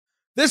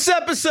This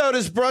episode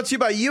is brought to you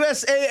by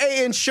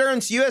USAA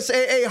Insurance.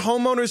 USAA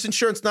Homeowners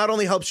Insurance not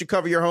only helps you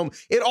cover your home,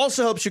 it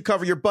also helps you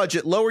cover your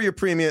budget, lower your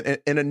premium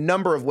in a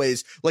number of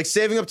ways, like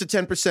saving up to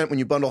 10% when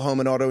you bundle home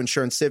and auto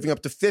insurance, saving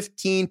up to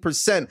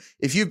 15%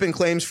 if you've been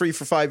claims-free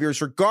for 5 years,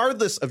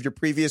 regardless of your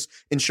previous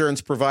insurance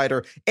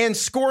provider, and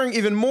scoring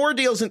even more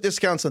deals and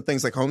discounts on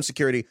things like home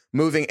security,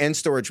 moving, and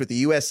storage with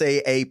the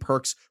USAA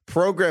Perks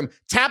program.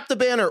 Tap the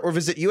banner or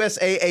visit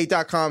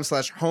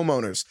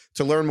USAA.com/homeowners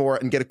to learn more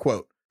and get a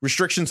quote.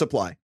 Restrictions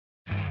apply.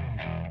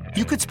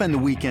 You could spend the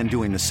weekend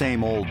doing the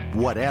same old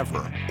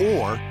whatever,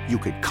 or you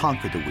could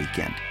conquer the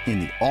weekend in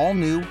the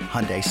all-new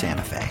Hyundai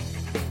Santa Fe.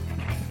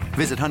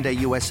 Visit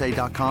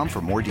HyundaiUSA.com for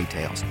more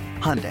details.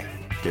 Hyundai,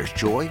 there's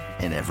joy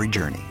in every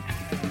journey.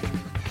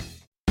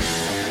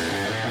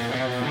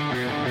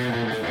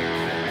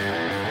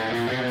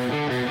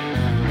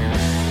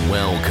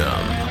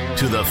 Welcome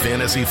to the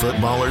Fantasy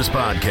Footballers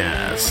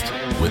Podcast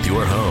with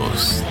your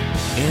hosts,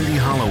 Andy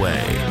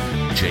Holloway,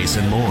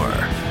 Jason Moore,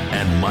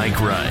 and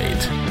Mike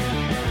Wright.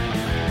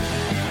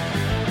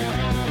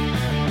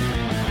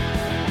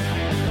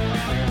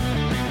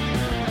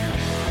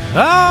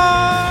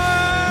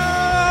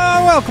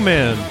 Welcome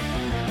in.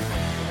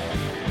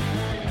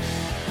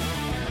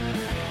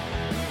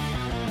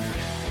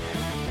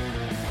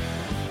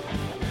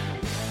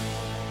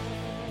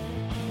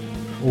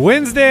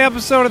 Wednesday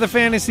episode of the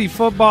Fantasy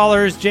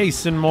Footballers.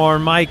 Jason Moore,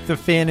 Mike the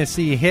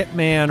Fantasy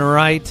Hitman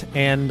Wright,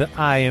 and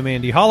I am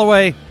Andy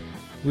Holloway.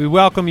 We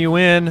welcome you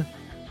in.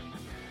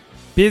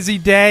 Busy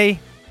day.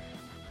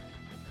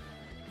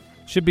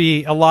 Should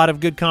be a lot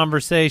of good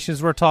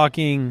conversations. We're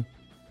talking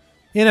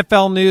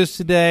NFL news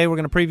today. We're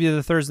going to preview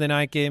the Thursday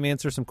night game,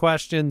 answer some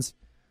questions.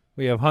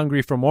 We have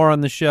Hungry for More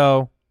on the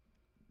show.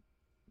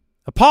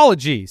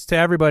 Apologies to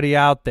everybody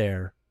out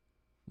there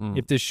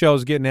if this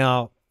show's getting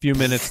out a few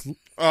minutes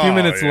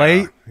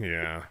late.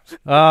 Yeah.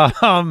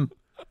 I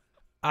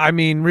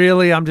mean,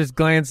 really, I'm just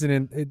glancing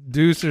in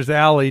Deucer's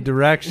Alley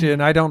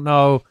direction. I don't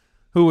know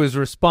who was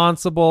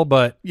responsible,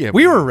 but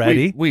we were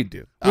ready. We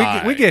do.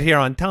 We get here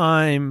on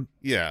time.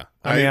 Yeah.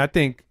 I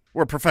think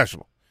we're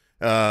professional.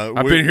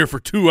 I've been here for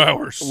 2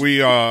 hours.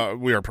 We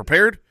are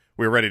prepared.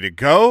 We're ready to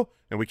go,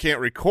 and we can't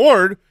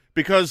record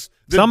because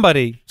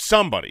somebody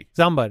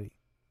in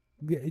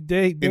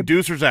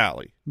Deucer's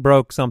Alley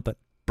broke something.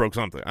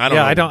 I don't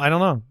know. I don't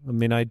know. I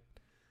mean,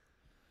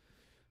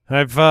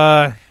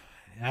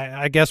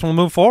 I guess we'll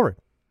move forward.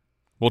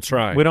 We'll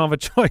try. We don't have a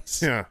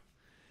choice. Yeah.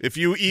 If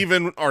you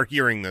even are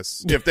hearing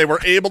this, if they were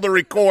able to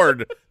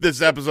record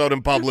this episode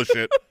and publish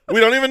it, we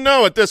don't even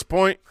know at this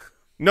point.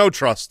 No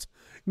trust.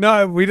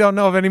 No, we don't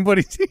know if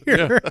anybody's here.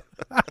 Yeah.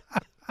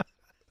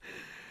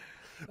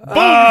 Boom,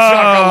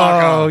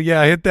 shakalaka. Oh,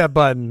 yeah, hit that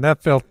button.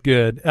 That felt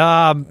good.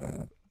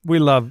 We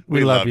love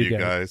you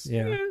guys.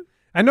 Yeah.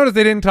 I noticed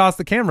they didn't toss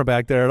the camera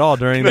back there at all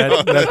during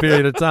that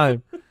period of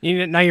time.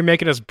 Now you're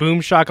making us boom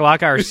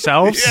shakalaka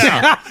ourselves?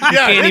 Yeah. You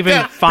can't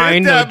even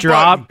find the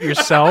drop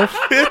yourself?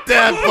 Hit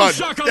that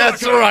button.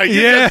 That's right.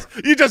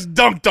 You just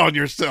dunked on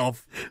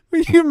yourself.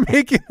 You're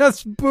making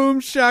us boom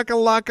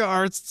shakalaka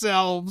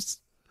ourselves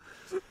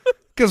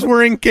because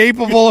we're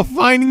incapable of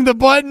finding the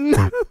button.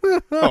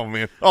 Oh,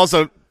 man.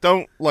 Also,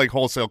 don't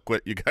wholesale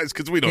quit, you guys,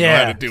 because we don't know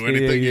how to do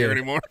anything here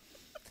anymore.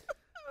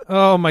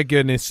 Oh, my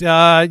goodness.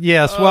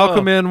 Yes,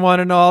 welcome in, one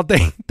and all.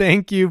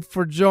 Thank you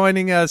for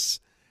joining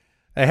us.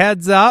 A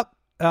heads up,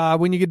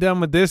 when you get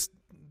done with this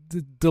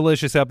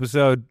delicious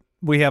episode,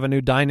 we have a new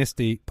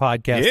Dynasty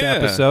podcast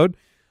episode.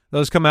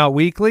 Those come out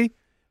weekly.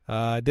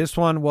 This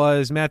one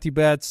was Matthew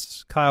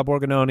Betts, Kyle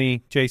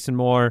Borgononi, Jason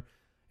Moore,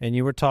 and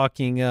you were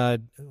talking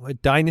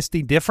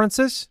Dynasty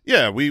differences?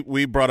 Yeah,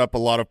 we brought up a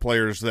lot of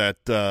players that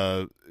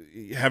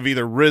have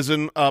either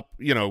risen up,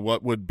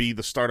 what would be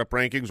the startup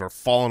rankings, or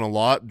fallen a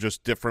lot,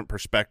 just different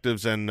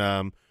perspectives, and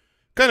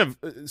kind of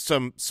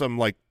some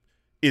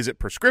is it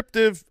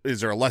prescriptive? Is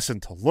there a lesson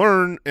to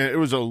learn? And it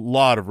was a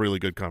lot of really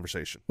good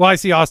conversation. Well, I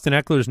see Austin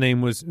Eckler's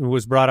name was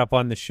brought up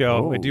on the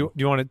show. Do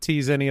you want to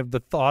tease any of the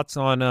thoughts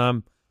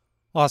on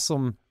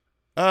Awesome?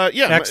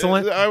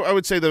 Excellent. I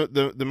would say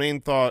the main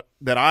thought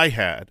that I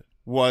had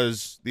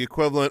was the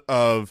equivalent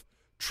of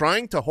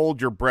trying to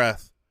hold your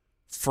breath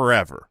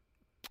forever.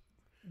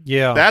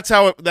 Yeah, that's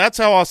how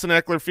Austin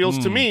Eckler feels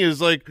to me.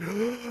 Is like,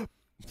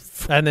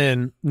 and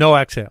then no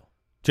exhale,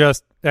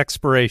 just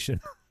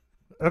expiration.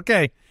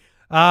 Okay.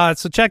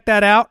 So check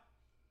that out.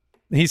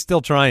 He's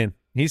still trying.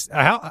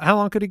 How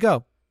long could he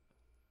go?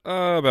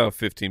 About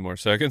 15 more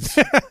seconds.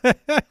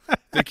 I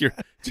think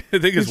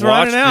his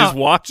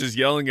watch is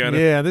yelling at him.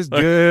 Yeah, this is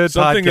good.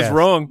 Something podcast. is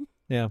wrong.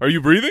 Yeah. Are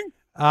you breathing?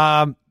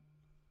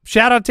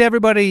 Shout out to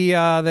everybody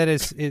that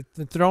is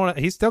throwing.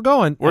 He's still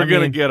going. We're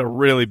gonna get a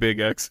really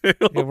big exhale.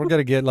 Yeah, we're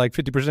gonna get like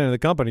 50% of the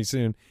company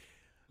soon.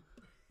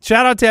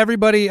 Shout out to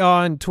everybody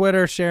on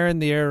Twitter sharing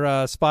their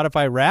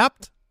Spotify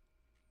Wrapped.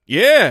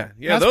 Yeah,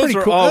 those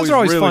are cool. Those are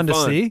always really fun to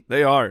see.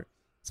 They are,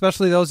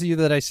 especially those of you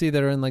that I see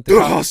that are in like the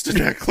Austin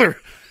Eckler.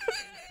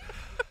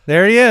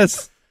 There he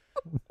is.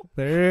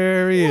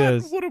 There he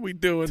is. What are we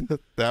doing?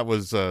 That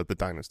was the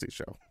Dynasty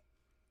show.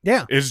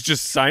 Yeah. It's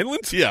just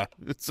silent? Yeah,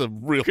 it's a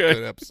real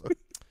good episode.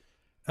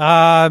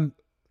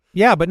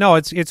 Yeah, but no,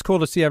 it's cool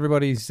to see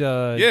everybody's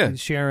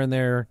sharing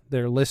their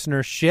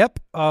listenership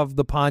of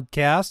the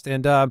podcast.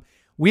 And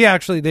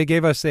they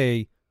gave us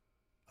a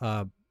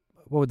what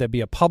would that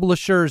be? A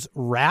Publishers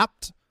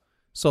Wrapped.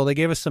 So they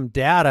gave us some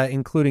data,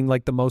 including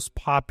like the most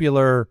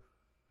popular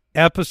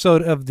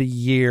episode of the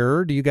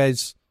year. Do you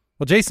guys?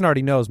 Well, Jason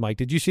already knows. Mike,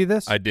 did you see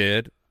this? I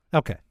did.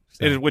 Okay,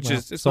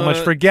 It's so much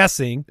for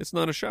guessing. It's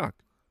not a shock.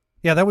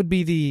 Yeah, that would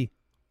be the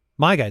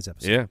My Guys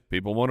episode. Yeah,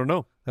 people want to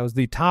know. That was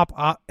the top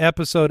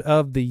episode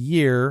of the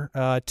year.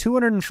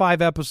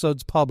 205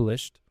 episodes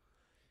published,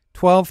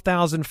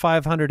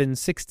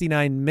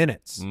 12,569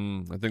 minutes.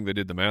 I think they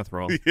did the math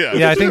wrong.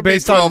 Yeah, I think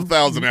based on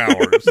 12,000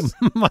 hours.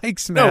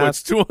 Mike's math. No,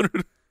 it's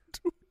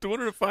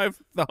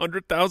 205 the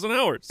 100,000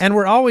 hours. And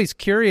we're always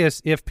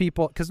curious if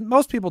people, because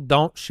most people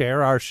don't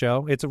share our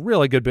show. It's a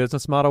really good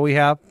business model we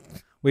have.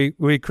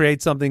 We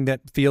create something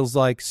that feels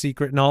like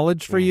secret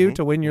knowledge for you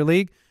to win your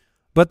league.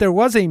 But there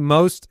was a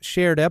most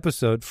shared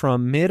episode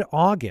from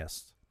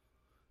mid-August.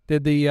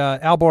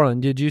 Al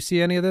Borland, did you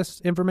see any of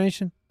this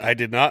information? I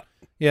did not.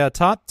 Yeah,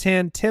 top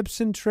 10 tips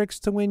and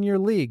tricks to win your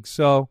league.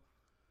 So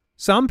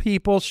some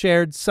people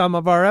shared some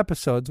of our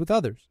episodes with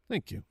others.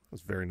 Thank you.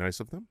 That's very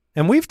nice of them.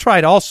 And we've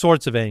tried all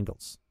sorts of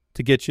angles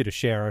to get you to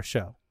share our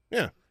show.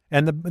 Yeah.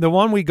 And the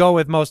one we go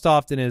with most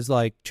often is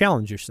like,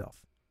 challenge yourself.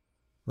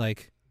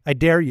 Like, I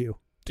dare you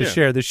to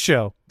share this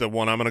show. The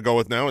one I'm going to go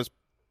with now is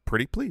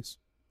Pretty Please.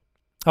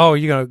 Oh,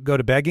 you're going to go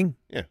to begging?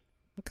 Yeah.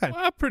 Okay.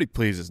 Well, Pretty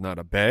Please is not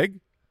a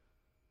beg.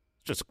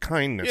 Just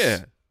kindness.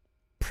 Yeah.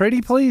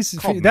 Pretty Please?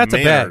 Called That's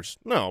manners.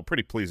 a beg. No,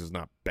 Pretty Please is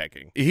not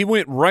begging. He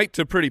went right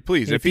to Pretty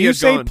Please. If he you had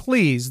say gone,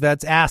 please,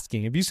 that's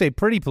asking. If you say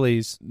pretty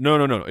please.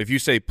 No. If you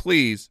say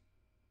please,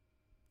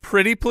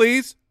 Pretty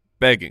Please,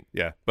 begging.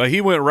 Yeah. But he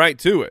went right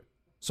to it.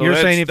 So You're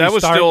saying if that you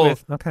was start still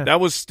with, okay. that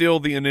was still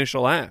the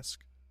initial ask.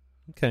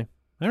 Okay.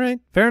 All right.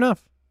 Fair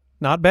enough.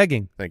 Not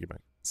begging. Thank you, Mike.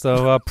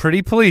 So,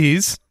 pretty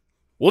please.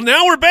 Well,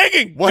 now we're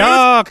begging. What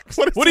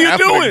What are you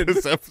happening doing?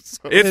 This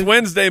episode? It's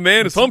Wednesday,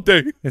 man. It's hump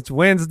day. It's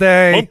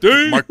Wednesday. Hump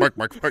day. Mark.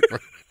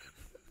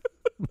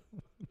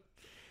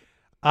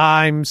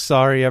 I'm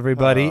sorry,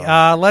 everybody.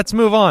 Let's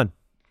move on.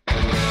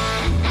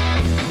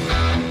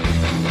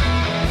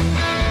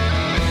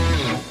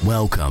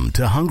 Welcome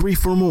to Hungry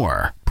for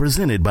More,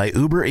 presented by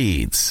Uber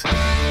Eats.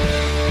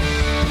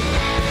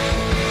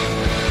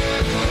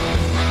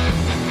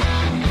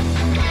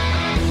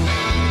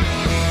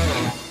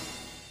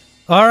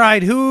 All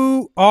right,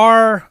 who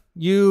are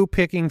you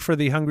picking for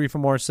the Hungry for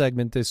More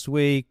segment this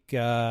week?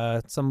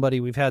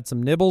 Somebody we've had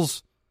some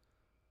nibbles,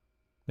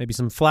 maybe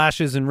some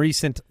flashes in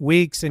recent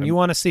weeks, and you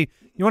want to see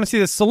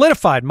this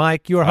solidified,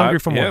 Mike. You are hungry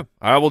for more. Yeah,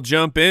 I will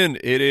jump in.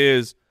 It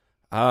is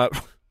the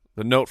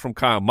note from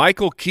Kyle.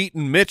 Michael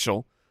Keaton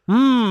Mitchell,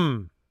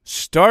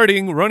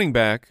 starting running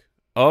back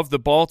of the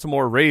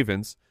Baltimore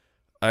Ravens.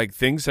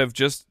 Things have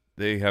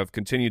they have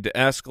continued to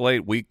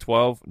escalate. Week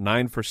 12,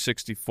 9 for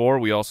 64.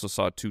 We also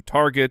saw 2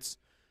 targets,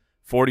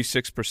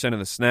 46% of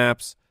the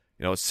snaps.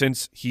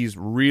 Since he's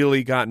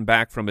really gotten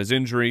back from his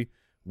injury,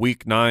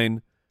 week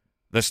 9,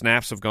 the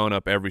snaps have gone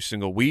up every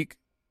single week.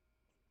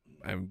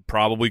 And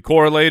probably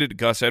correlated.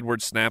 Gus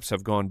Edwards' snaps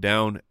have gone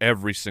down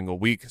every single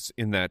week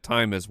in that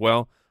time as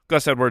well.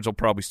 Gus Edwards will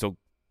probably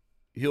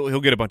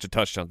he'll get a bunch of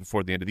touchdowns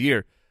before the end of the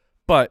year.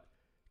 But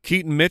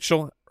Keaton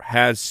Mitchell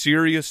has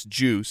serious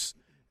juice,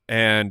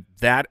 and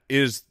that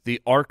is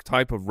the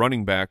archetype of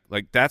running back.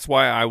 That's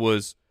why I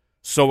was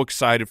so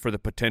excited for the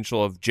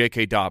potential of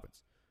J.K.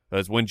 Dobbins.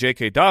 Because when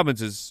J.K.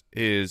 Dobbins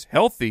is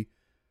healthy,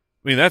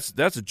 I mean, that's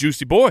a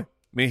juicy boy.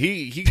 I mean,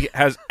 he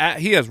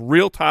has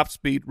real top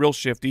speed, real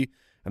shifty,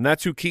 and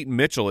that's who Keaton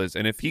Mitchell is.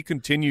 And if he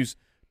continues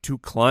to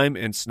climb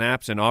in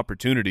snaps and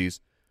opportunities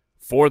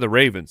for the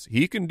Ravens,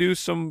 he could do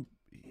some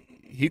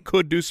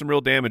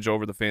real damage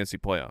over the fantasy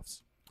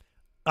playoffs.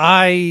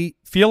 I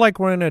feel like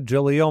we're in a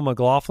Jaleel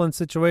McLaughlin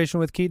situation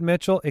with Keaton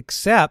Mitchell,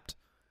 except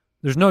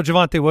there's no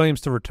Javonte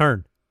Williams to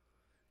return.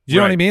 You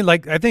know what I mean?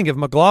 I think if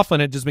McLaughlin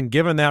had just been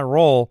given that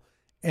role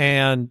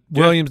and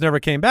Williams never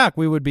came back,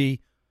 we would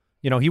be,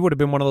 he would have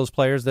been one of those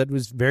players that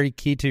was very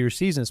key to your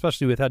season,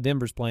 especially with how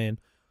Denver's playing.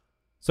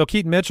 So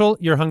Keaton Mitchell,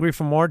 you're hungry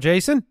for more.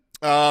 Jason?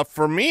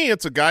 For me,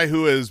 it's a guy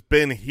who has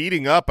been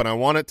heating up, and I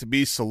want it to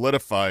be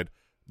solidified.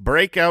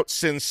 Breakout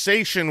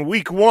sensation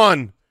week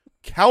 1,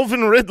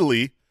 Calvin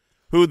Ridley,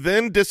 who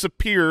then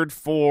disappeared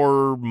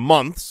for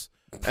months,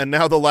 and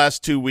now the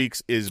last 2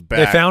 weeks is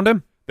back. They found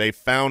him? They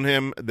found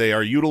him. They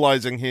are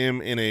utilizing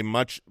him in a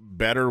much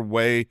better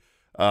way.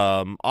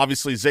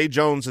 Obviously, Zay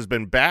Jones has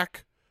been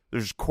back.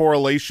 There's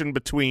correlation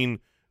between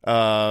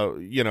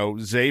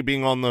Zay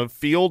being on the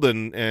field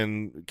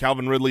and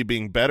Calvin Ridley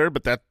being better,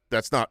 but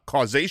that's not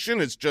causation.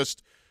 It's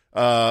just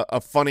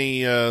a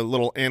funny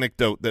little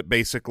anecdote that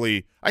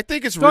basically I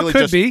think it's really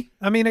could be.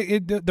 I mean,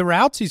 the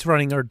routes he's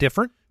running are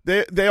different.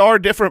 They are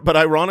different, but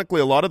ironically,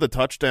 a lot of the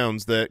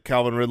touchdowns that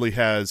Calvin Ridley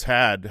has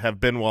had have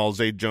been while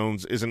Zay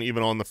Jones isn't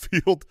even on the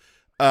field.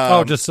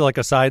 Just like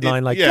a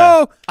sideline, yeah.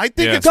 go. I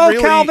think it's go,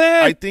 really. Calvin!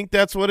 I think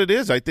that's what it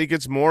is. I think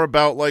it's more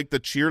about like the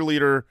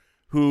cheerleader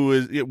who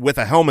is with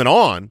a helmet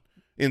on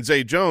in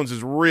Zay Jones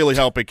is really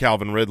helping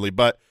Calvin Ridley.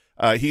 But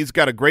he's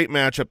got a great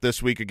matchup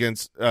this week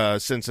against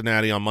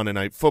Cincinnati on Monday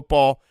Night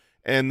Football,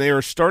 and they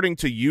are starting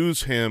to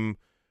use him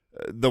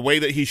the way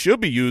that he should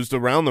be used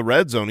around the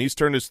red zone. He's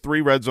turned his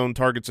 3 red zone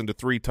targets into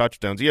 3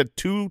 touchdowns. He had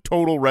 2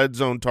 total red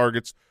zone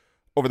targets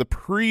over the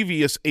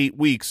previous 8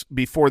 weeks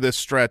before this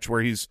stretch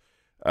where he's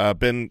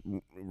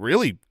been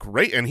really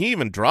great, and he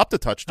even dropped a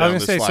touchdown. I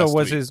was going to say, so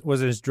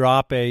was his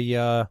drop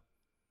a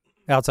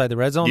outside the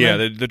red zone? Yeah,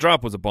 the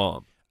drop was a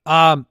bomb.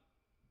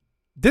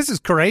 This is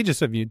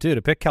courageous of you too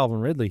to pick Calvin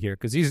Ridley here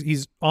because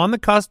he's on the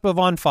cusp of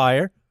on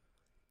fire,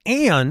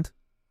 and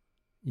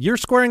you're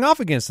squaring off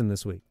against him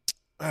this week.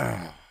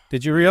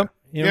 Did you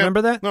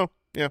remember that? No,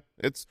 yeah.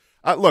 It's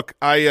look,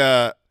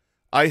 I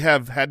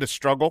have had to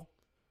struggle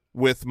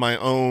with my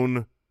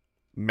own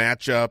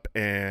matchup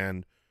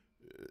and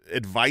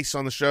advice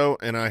on the show,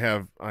 and I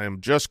am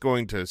just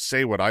going to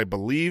say what I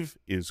believe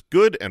is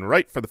good and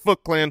right for the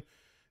Foot Clan,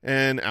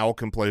 and Al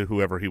can play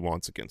whoever he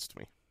wants against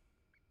me.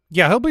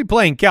 Yeah, he'll be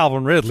playing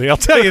Calvin Ridley. I'll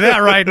tell you that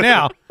right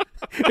now.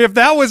 If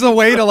that was a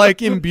way to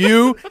like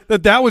imbue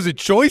that was a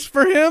choice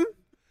for him,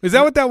 is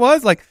that what that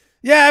was? Like,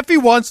 yeah, if he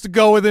wants to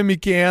go with him, he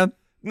can.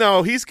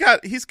 No, he's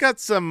got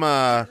some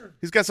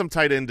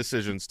tight end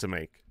decisions to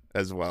make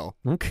as well.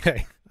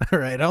 Okay. All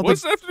right.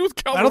 What's that have to do with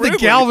Calvin I don't think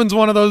Ridley? Calvin's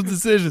one of those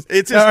decisions.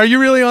 It's Are you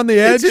really on the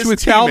edge with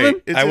teammate.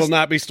 Calvin? It's I will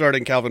not be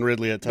starting Calvin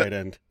Ridley at tight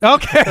end.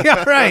 Okay.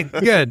 All right.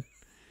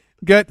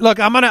 Good. Look,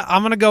 I'm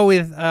gonna go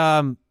with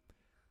one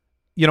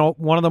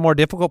of the more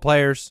difficult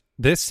players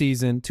this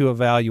season to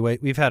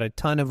evaluate. We've had a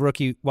ton of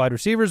rookie wide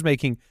receivers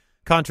making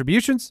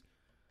contributions,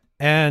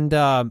 and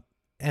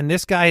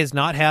this guy has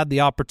not had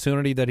the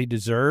opportunity that he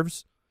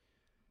deserves.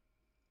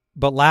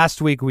 But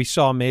last week we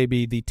saw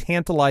maybe the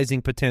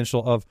tantalizing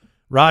potential of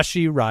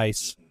Rashee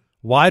Rice,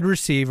 wide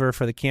receiver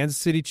for the Kansas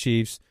City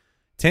Chiefs,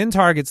 10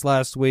 targets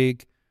last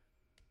week,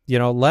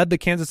 led the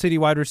Kansas City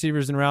wide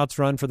receivers in routes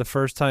run for the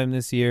first time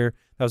this year.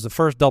 That was the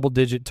first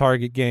double-digit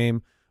target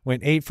game,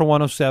 went 8 for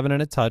 107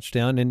 and a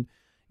touchdown. And,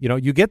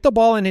 you get the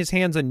ball in his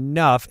hands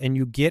enough and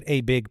you get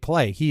a big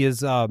play. He is,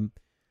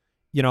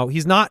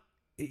 he's not,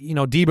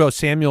 Deebo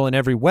Samuel in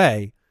every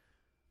way,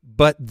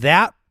 but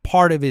that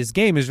part of his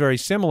game is very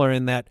similar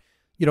in that,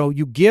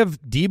 you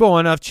give Deebo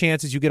enough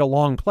chances, you get a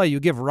long play. You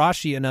give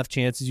Rashee enough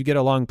chances, you get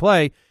a long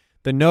play.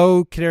 The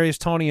no Kadarius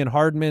Toney and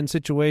Hardman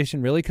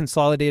situation really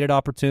consolidated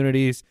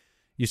opportunities.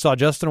 You saw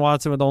Justin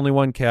Watson with only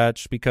 1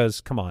 catch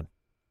because, come on,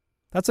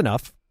 that's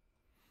enough.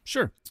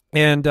 Sure.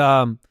 And,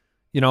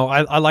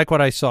 I like what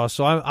I saw.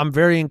 So I'm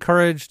very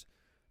encouraged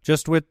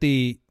just with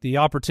the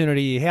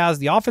opportunity he has.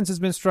 The offense has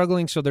been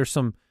struggling, so there's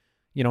some,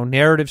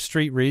 narrative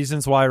street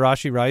reasons why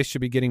Rashee Rice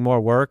should be getting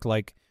more work.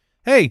 Like,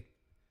 hey,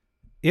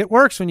 it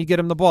works when you get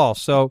him the ball.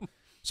 So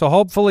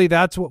hopefully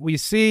that's what we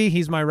see.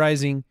 He's my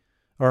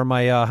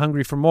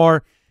hungry for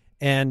more,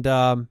 and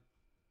I'm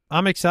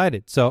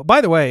excited. So,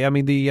 by the way, I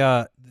mean,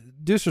 the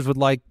Deucers would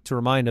like to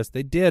remind us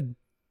they did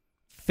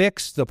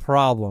fix the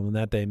problem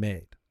that they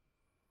made.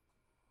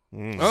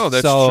 Oh,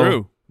 that's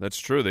true. That's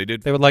true. They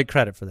did. They would like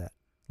credit for that.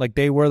 Like,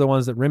 they were the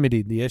ones that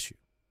remedied the issue.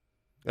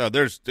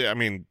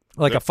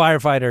 Like a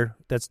firefighter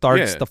that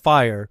starts the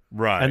fire,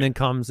 right, and then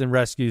comes and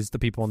rescues the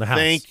people in the house.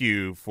 Thank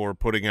you for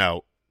putting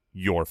out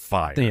your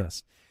fire.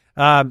 Yes.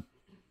 That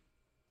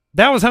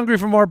was Hungry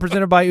for More,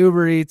 presented by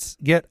Uber Eats.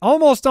 Get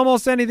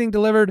almost anything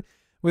delivered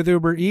with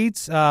Uber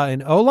Eats.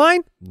 An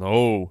O-line?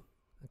 No.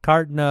 A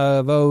carton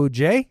of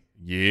OJ?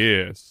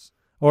 Yes.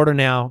 Order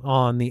now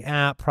on the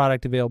app.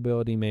 Product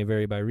availability may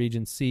vary by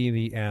region. See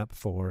the app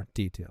for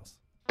details.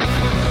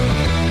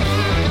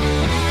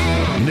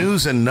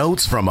 News and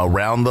notes from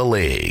around the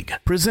league.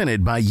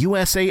 Presented by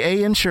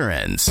USAA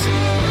Insurance.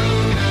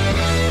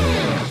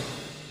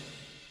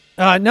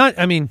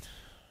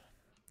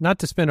 Not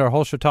to spend our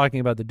whole show talking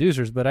about the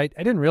Deucers, but I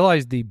didn't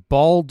realize the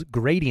bald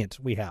gradient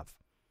we have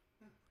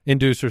in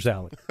Deucers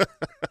Alley.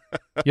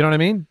 You know what I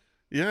mean?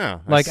 Yeah.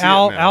 Like,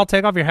 Al,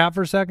 take off your hat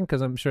for a second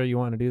because I'm sure you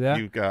want to do that.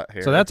 You've got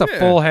hair. So that's a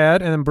full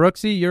head. And then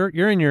Brooksy,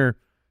 you're in your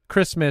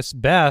Christmas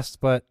best,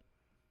 but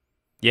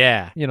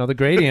Yeah. the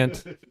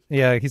gradient.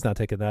 Yeah, he's not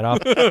taking that off.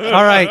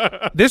 All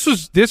right. This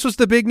was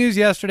the big news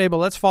yesterday, but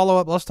let's follow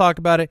up. Let's talk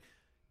about it.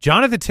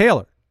 Jonathan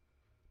Taylor.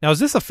 Now, is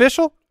this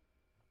official?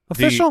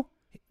 Official?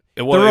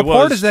 The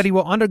report is that he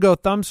will undergo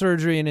thumb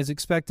surgery and is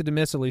expected to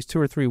miss at least 2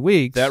 or 3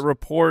 weeks. That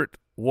report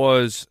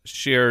was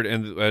shared,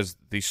 and as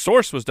the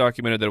source was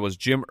documented, that it was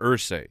Jim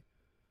Irsay.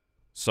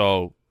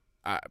 So,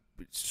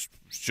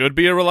 should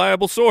be a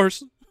reliable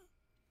source.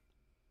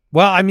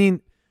 Well, I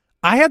mean,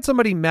 I had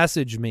somebody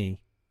message me,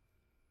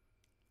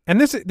 and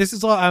this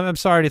is all, I'm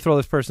sorry to throw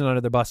this person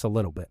under the bus a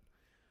little bit,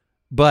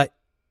 but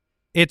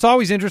it's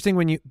always interesting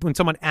when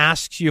someone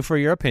asks you for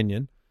your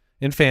opinion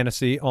in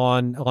fantasy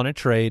on a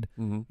trade.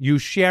 Mm-hmm. You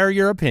share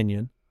your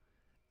opinion,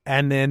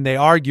 and then they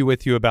argue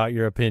with you about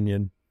your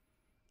opinion,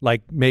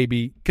 like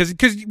maybe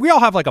because we all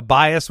have like a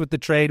bias with the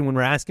trade when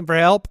we're asking for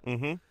help,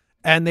 mm-hmm.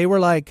 and they were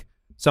like,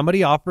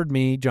 somebody offered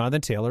me Jonathan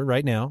Taylor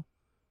right now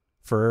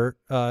for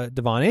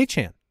Devon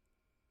Achane.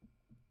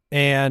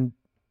 And,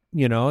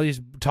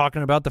 he's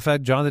talking about the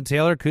fact Jonathan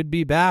Taylor could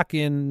be back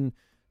in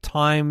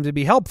time to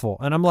be helpful.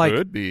 And I'm like,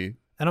 Could be.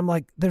 And I'm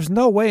like, there's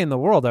no way in the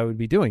world I would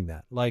be doing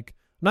that. Like,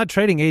 I'm not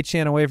trading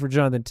Achane away for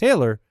Jonathan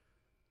Taylor.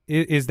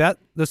 Is that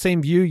the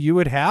same view you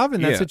would have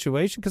in that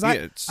situation? Because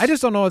I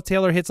just don't know if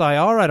Taylor hits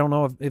IR. I don't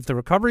know if the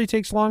recovery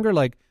takes longer.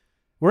 Like,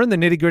 we're in the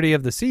nitty-gritty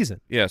of the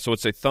season. Yeah, so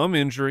it's a thumb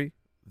injury.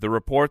 The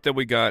report that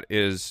we got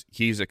is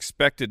he's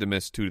expected to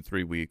miss 2 to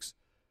 3 weeks,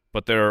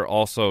 but they're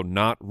also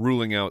not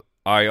ruling out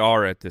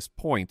IR at this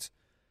point.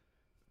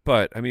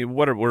 But, I mean,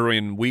 we're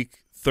in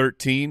week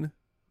 13?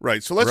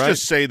 Right, so let's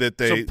just say that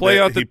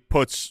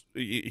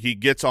he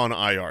gets on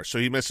IR. So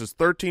he misses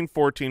 13,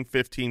 14,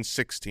 15,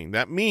 16.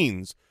 That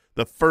means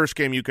the first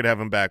game you could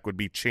have him back would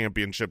be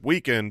championship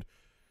weekend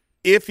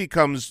if he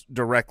comes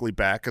directly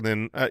back. And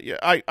then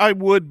I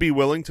would be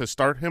willing to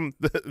start him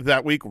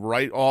that week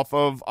right off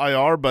of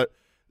IR. But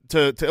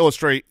to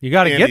illustrate you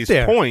gotta Andy's get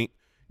there. point,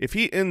 if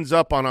he ends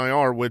up on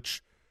IR,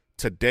 which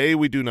today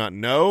we do not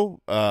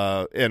know,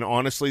 and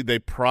honestly they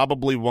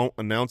probably won't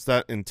announce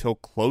that until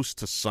close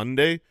to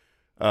Sunday,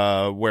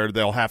 where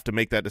they'll have to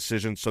make that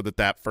decision so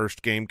that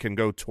first game can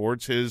go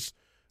towards his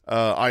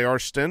IR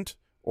stint.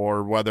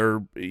 Or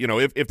whether,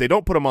 if they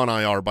don't put him on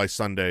IR by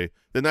Sunday,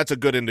 then that's a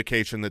good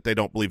indication that they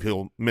don't believe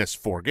he'll miss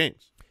 4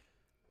 games.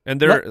 And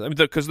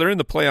because they're in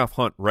the playoff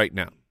hunt right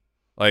now.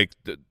 Like,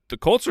 the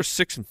Colts are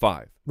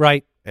 6-5.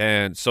 Right.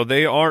 And so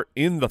they are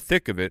in the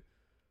thick of it.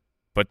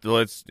 But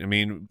let's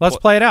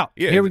play it out.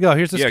 Yeah, Here we go.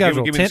 Here's the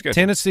schedule. Give me the schedule.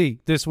 Tennessee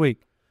this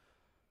week.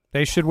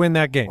 They should win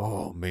that game.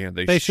 Oh, man,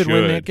 they should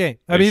win that game.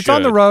 It's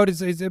on the road.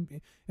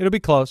 It'll be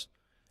close.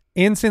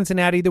 In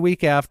Cincinnati the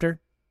week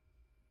after.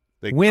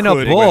 They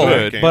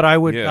winnable, but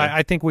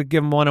I think we'd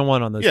give them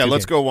 1-1 on those. Yeah,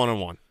 let's games. go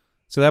 1-1.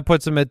 So that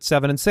puts them at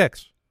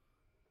 7-6.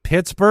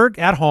 Pittsburgh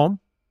at home.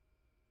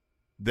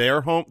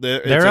 They're home.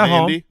 They're at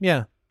home. Indy?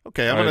 Yeah.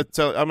 Okay, I'm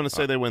gonna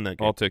say they win that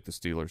game. I'll take the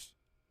Steelers.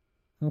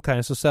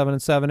 Okay, so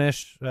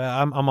 7-7-ish.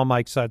 I'm on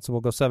Mike's side, so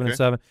we'll go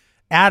 7-7.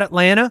 At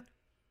Atlanta,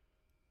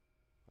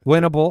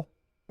 winnable.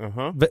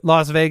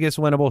 Las Vegas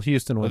winnable.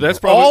 Houston winnable. That's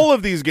probably, all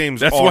of these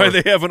games. That's why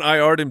they haven't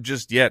IR'd him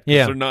just yet.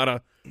 Yeah,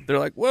 they're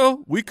like,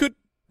 well, we could.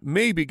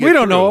 Maybe get we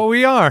don't through. know what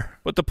we are.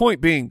 But the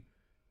point being,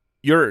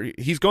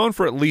 he's gone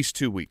for at least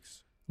 2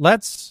 weeks.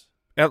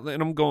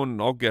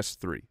 And I'll guess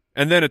 3.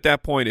 And then at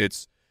that point,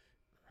 it's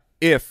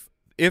if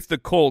the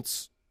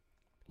Colts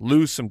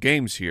lose some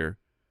games here,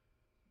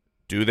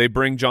 do they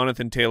bring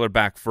Jonathan Taylor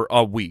back for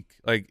a week?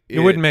 Like it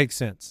wouldn't make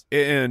sense.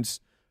 And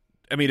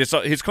I mean,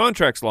 his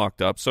contract's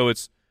locked up, so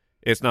it's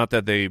not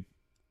that they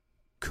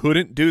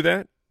couldn't do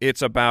that.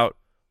 It's about,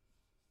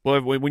 well,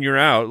 when you're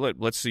out,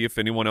 let's see if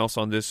anyone else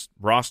on this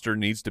roster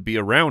needs to be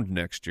around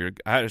next year.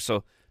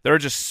 So there are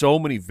just so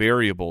many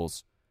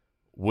variables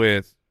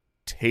with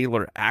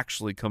Taylor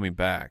actually coming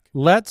back.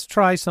 Let's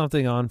try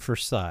something on for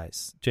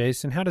size.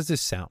 Jason, how does this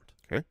sound?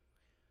 Okay.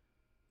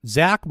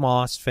 Zach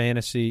Moss,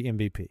 fantasy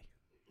MVP.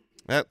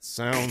 That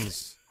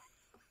sounds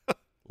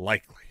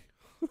likely.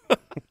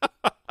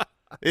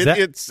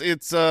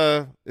 It's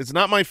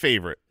not my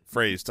favorite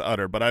phrase to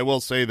utter, but I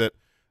will say that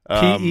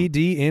PED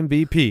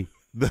MVP.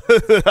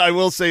 I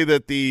will say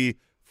that the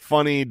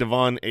funny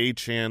Devon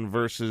Achane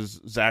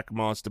versus Zach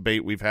Moss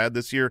debate we've had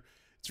this year,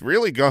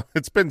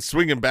 it's been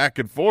swinging back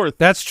and forth.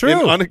 That's true.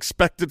 In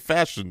unexpected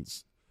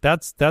fashions.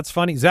 That's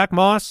funny. Zach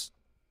Moss,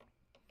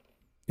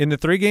 in the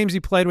 3 games he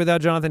played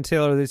without Jonathan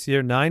Taylor this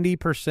year,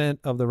 90%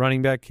 of the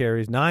running back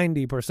carries,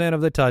 90%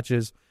 of the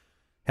touches,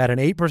 had an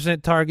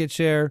 8% target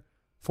share,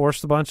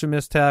 forced a bunch of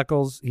missed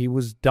tackles. He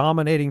was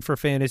dominating for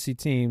fantasy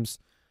teams.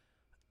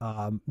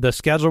 The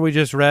schedule we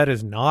just read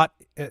is not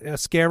a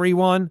scary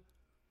one,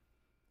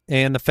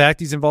 and the fact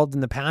he's involved in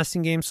the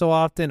passing game so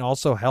often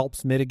also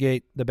helps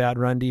mitigate the bad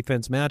run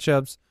defense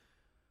matchups.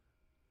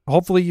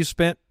 Hopefully you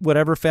spent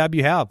whatever fab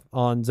you have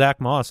on Zach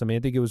Moss. I mean, I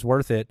think it was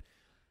worth it.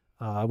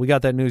 We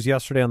got that news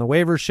yesterday on the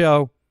waiver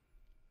show.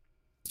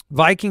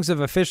 Vikings have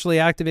officially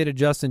activated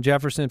Justin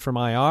Jefferson from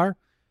IR.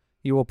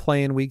 He will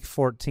play in Week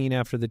 14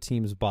 after the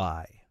team's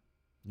bye.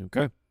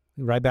 Okay.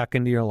 Right back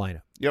into your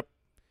lineup. Yep.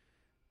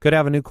 Could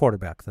have a new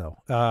quarterback, though.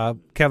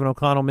 Kevin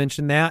O'Connell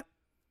mentioned that.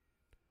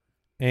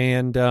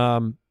 And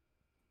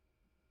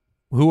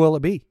who will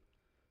it be?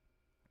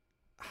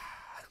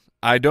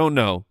 I don't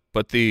know,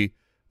 but the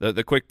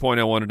quick point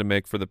I wanted to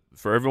make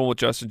for everyone with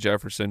Justin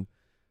Jefferson,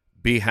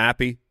 be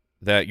happy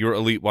that your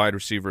elite wide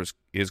receiver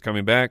is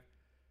coming back.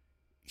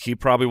 He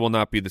probably will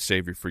not be the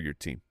savior for your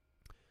team.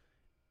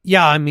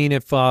 Yeah, I mean,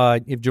 if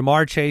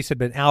Jamar Chase had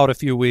been out a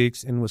few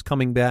weeks and was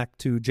coming back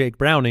to Jake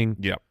Browning,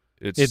 yeah,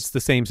 it's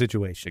the same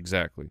situation.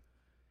 Exactly.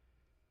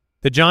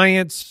 The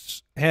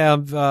Giants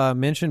have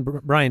mentioned,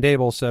 Brian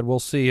Dable said, we'll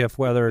see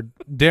whether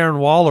Darren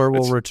Waller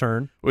will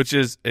return. Which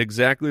is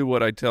exactly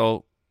what I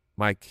tell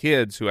my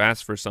kids who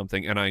ask for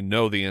something, and I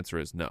know the answer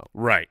is no.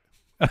 Right.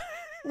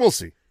 We'll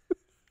see.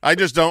 I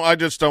just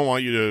don't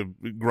want you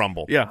to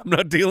grumble. Yeah, I'm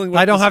not dealing with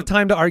I don't have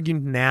time to argue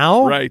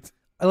now. Right.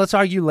 let's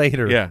argue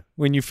later. Yeah.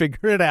 When you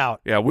figure it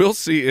out. Yeah, we'll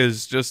see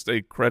is just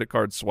a credit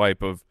card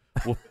swipe of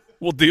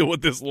we'll deal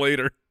with this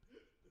later.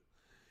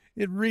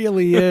 It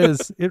really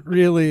is. It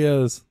really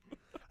is.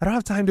 I don't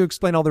have time to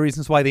explain all the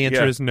reasons why the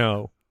answer is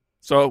no.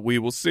 So we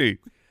will see.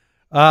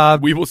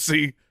 We will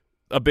see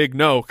a big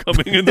no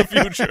coming in the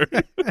future.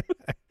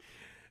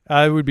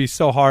 It would be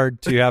so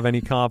hard to have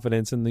any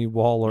confidence in the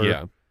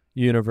Waller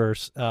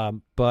universe.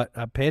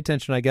 But pay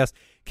attention, I guess.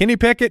 Kenny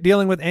Pickett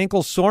dealing with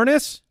ankle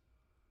soreness.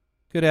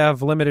 Could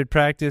have limited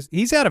practice.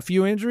 He's had a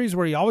few injuries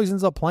where he always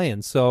ends up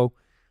playing, so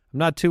I'm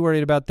not too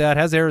worried about that.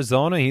 Has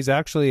Arizona. He's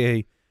actually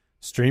a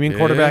streaming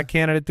quarterback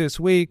candidate this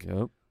week.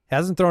 Yep.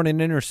 Hasn't thrown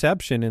an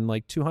interception in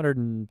like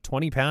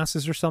 220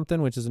 passes or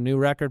something, which is a new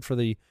record for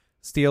the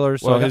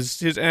Steelers. Well,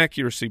 his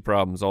accuracy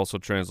problems also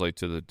translate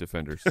to the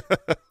defenders.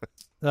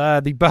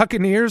 The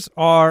Buccaneers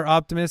are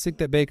optimistic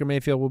that Baker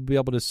Mayfield will be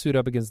able to suit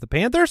up against the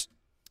Panthers.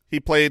 He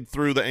played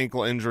through the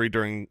ankle injury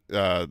during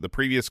the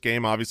previous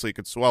game. Obviously, it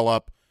could swell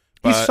up.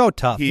 He's so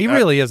tough. He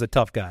really is a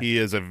tough guy. He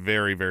is a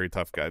very, very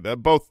tough guy.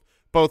 Both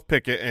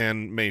Pickett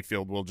and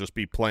Mayfield will just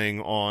be playing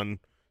on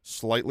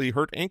slightly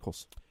hurt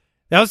ankles.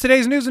 That was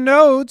today's news and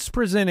notes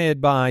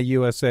presented by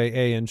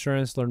USAA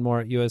Insurance. Learn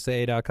more at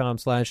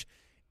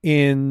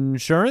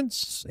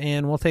USAA.com/insurance.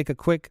 And we'll take a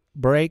quick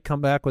break,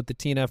 come back with the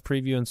TNF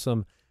preview and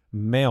some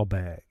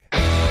mailbag.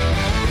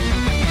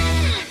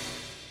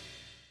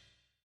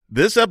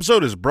 This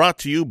episode is brought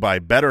to you by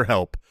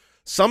BetterHelp.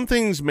 Some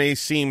things may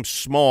seem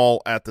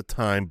small at the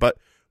time, but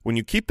when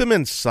you keep them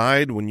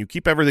inside, when you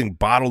keep everything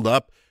bottled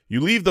up, you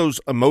leave those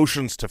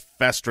emotions to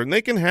fester, and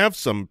they can have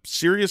some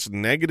serious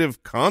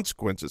negative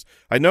consequences.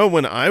 I know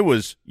when I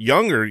was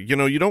younger, you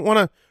don't want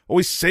to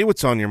always say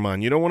what's on your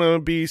mind. You don't want to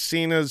be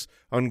seen as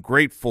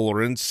ungrateful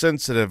or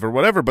insensitive or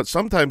whatever, but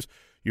sometimes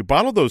you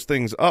bottle those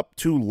things up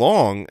too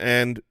long,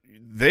 and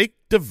they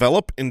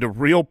develop into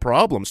real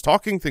problems.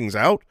 Talking things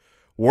out,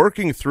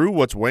 working through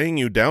what's weighing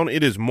you down,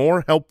 it is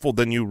more helpful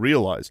than you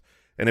realize.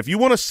 And if you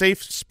want a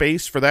safe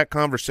space for that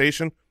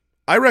conversation,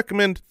 I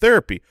recommend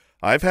therapy.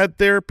 I've had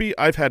therapy.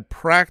 I've had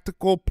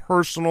practical,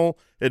 personal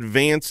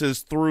advances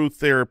through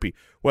therapy,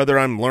 whether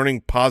I'm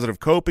learning positive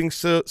coping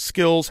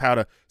skills, how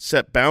to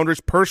set boundaries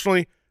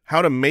personally,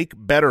 how to make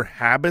better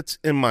habits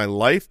in my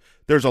life.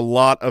 There's a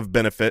lot of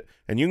benefit,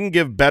 and you can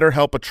give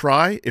BetterHelp a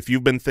try if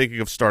you've been thinking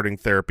of starting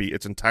therapy.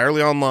 It's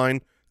entirely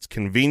online. It's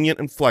convenient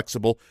and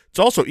flexible. It's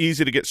also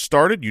easy to get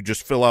started. You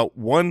just fill out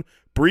one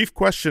brief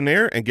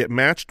questionnaire and get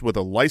matched with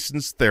a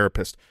licensed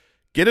therapist.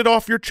 Get it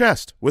off your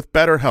chest with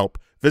BetterHelp.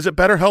 Visit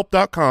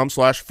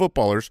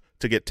BetterHelp.com/footballers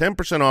to get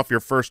 10% off your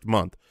first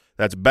month.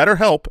 That's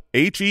BetterHelp,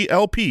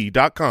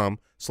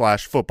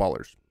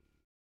 HELP.com/footballers.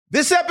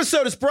 This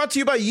episode is brought to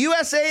you by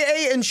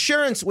USAA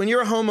Insurance. When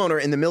you're a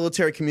homeowner in the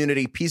military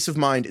community, peace of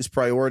mind is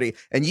priority.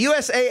 And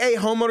USAA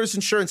Homeowners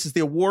Insurance is the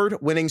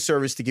award-winning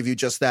service to give you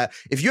just that.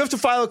 If you have to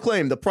file a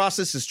claim, the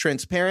process is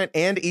transparent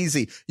and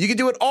easy. You can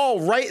do it all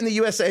right in the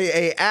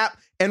USAA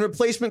app, and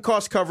replacement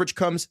cost coverage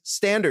comes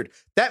standard.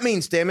 That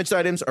means damaged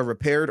items are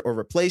repaired or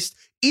replaced,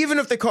 even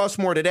if they cost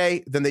more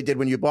today than they did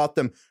when you bought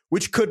them,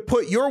 which could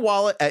put your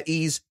wallet at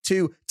ease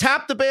too.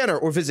 Tap the banner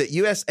or visit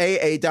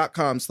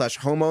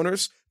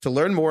USAA.com/homeowners to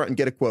learn more and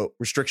get a quote.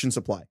 Restrictions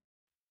apply.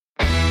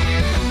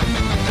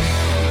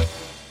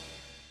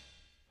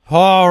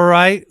 All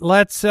right,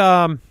 let's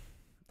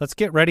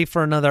get ready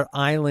for another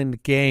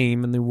island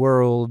game in the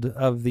world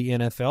of the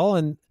NFL,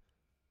 and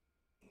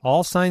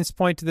all signs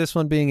point to this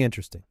one being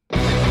interesting.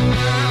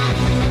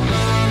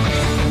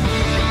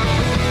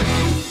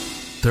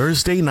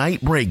 Thursday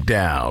Night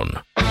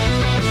Breakdown.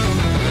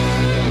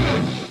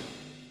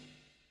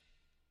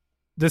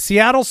 The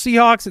Seattle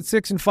Seahawks at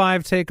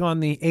 6-5 take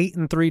on the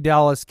 8-3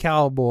 Dallas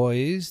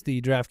Cowboys.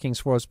 The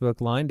DraftKings Sportsbook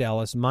line,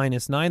 Dallas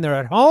 -9. They're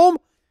at home.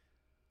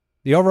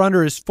 The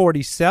over-under is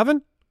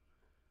 47.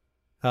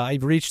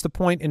 I've reached the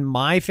point in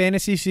my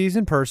fantasy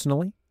season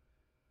personally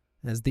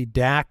as the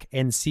Dak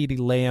and CeeDee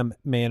Lamb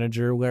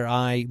manager where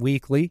I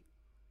weekly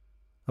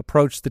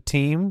approach the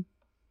team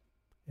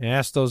and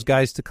ask those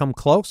guys to come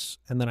close,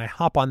 and then I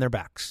hop on their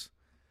backs.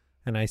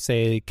 And I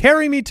say,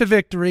 carry me to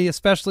victory,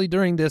 especially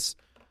during this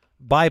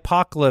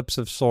bipocalypse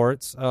of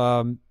sorts.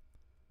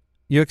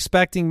 You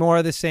expecting more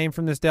of the same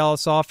from this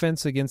Dallas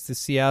offense against the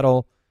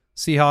Seattle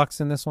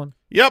Seahawks in this one?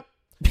 Yep.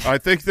 I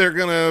think they're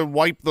going to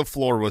wipe the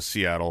floor with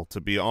Seattle,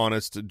 to be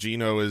honest.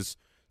 Geno is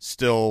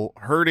still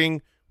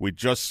hurting. We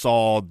just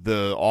saw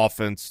the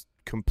offense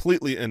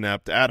completely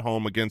inept at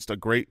home against a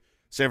great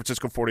San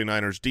Francisco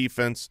 49ers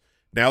defense.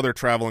 Now they're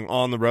traveling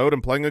on the road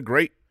and playing a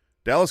great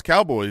Dallas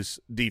Cowboys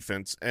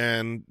defense.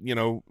 And,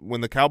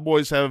 when the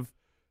Cowboys have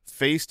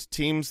faced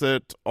teams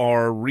that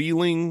are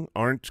reeling,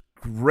 aren't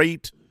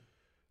great,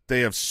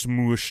 they have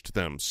smooshed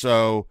them.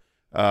 So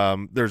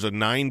there's a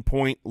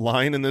 9-point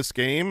line in this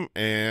game,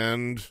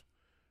 and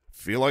I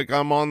feel like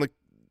I'm on the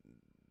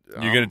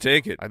You're going to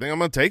take it. I think I'm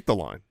going to take the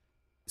line.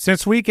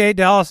 Since week 8,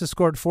 Dallas has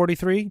scored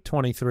 43,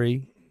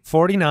 23,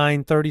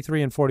 49,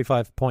 33, and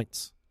 45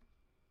 points.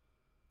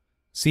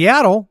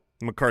 Seattle.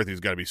 McCarthy's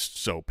got to be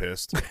so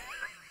pissed.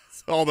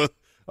 all the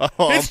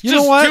It's You know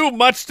just what? too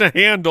much to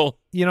handle.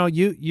 You know,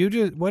 you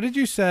just what did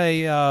you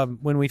say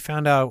when we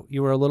found out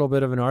you were a little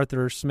bit of an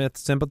Arthur Smith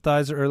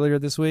sympathizer earlier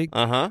this week?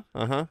 I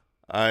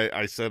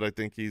said I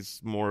think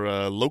he's more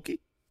Loki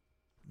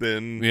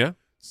than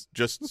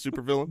just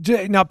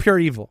supervillain. Not pure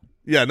evil.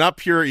 Yeah, not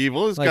pure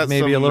evil. He's Like got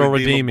maybe some a little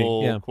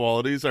redeemable redeeming,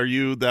 qualities. Are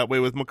you that way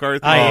with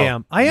McCarthy? I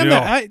am. No.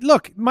 That.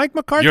 Look, Mike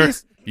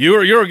McCarthy's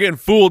You're getting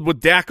fooled with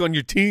Dak on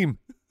your team.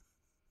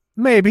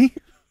 maybe,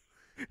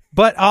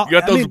 but You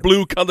got those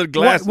blue-colored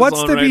glasses what's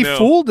on to right be now.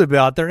 fooled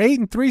about? They're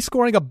 8-3,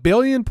 scoring 1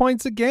 billion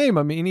points a game.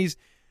 I mean,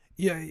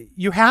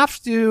 you have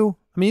to.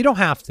 I mean, you don't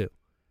have to,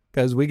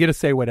 because we get to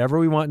say whatever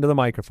we want into the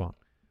microphone.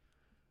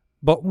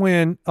 But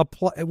when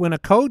a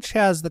coach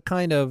has the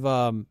kind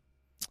of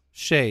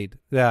shade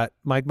that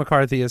Mike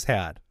McCarthy has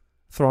had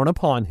thrown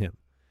upon him,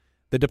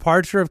 the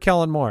departure of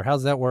Kellen Moore,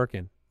 how's that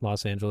working,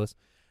 Los Angeles?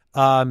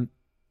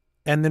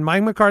 And then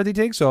Mike McCarthy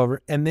takes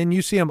over, and then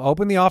you see him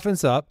open the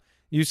offense up.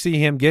 You see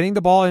him getting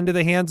the ball into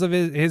the hands of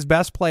his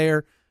best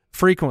player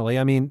frequently.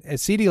 I mean,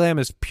 CeeDee Lamb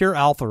is pure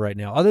alpha right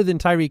now. Other than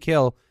Tyreek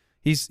Hill,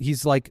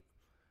 he's like,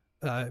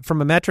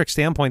 from a metric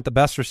standpoint, the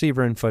best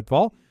receiver in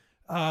football.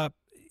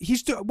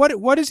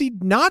 What is he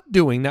not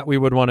doing that we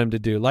would want him to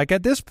do? Like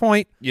at this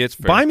point, it's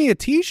fair. buy me a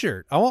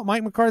T-shirt. I want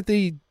Mike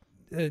McCarthy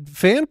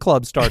fan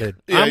club started.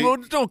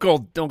 Don't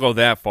go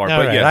that far. All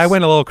but right, yes, I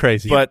went a little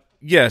crazy. But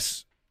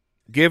yes,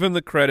 give him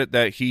the credit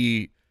that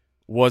he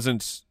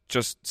wasn't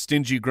just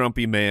stingy,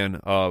 grumpy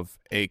man of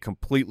a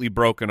completely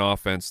broken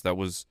offense that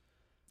was.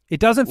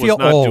 It doesn't was feel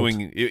not old.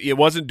 It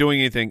wasn't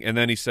doing anything, and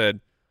then he said,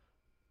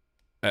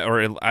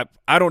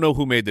 I don't know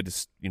who made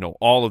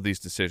all of these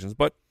decisions,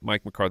 but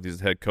Mike McCarthy's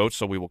the head coach,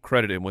 so we will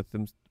credit him with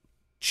them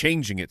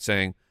changing it,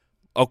 saying,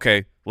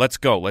 okay, let's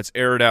go. Let's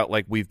air it out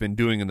like we've been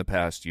doing in the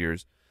past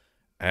years.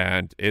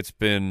 And it's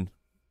been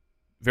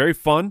very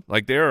fun.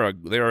 Like they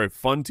are a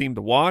fun team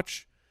to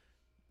watch.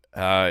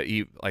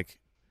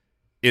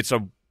 It's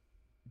a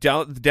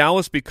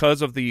Dallas,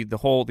 because of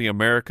the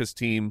America's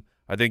team.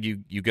 I think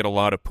you get a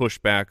lot of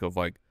pushback of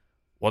like,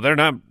 well, they're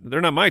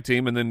not my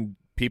team, and then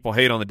people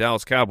hate on the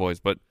Dallas Cowboys.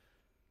 But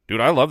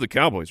dude, I love the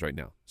Cowboys right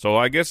now. So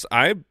I guess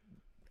I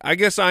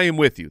am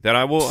with you that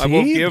I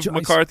will give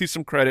McCarthy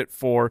some credit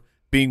for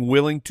being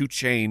willing to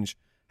change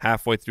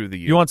halfway through the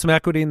year. You want some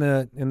equity in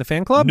the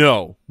fan club?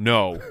 No.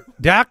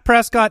 Dak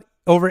Prescott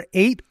over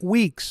 8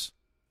 weeks,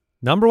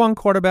 number 1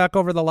 quarterback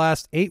over the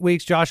last 8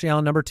 weeks. Josh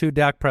Allen, number 2,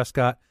 Dak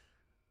Prescott.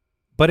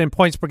 But in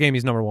points per game,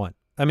 he's number 1.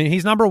 I mean,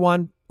 he's number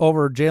 1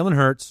 over Jalen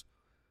Hurts,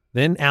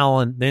 then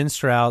Allen, then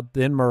Stroud,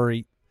 then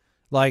Murray.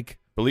 I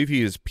believe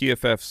he is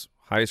PFF's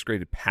highest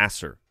graded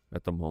passer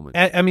at the moment.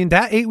 I mean,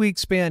 that 8-week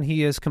span,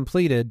 he has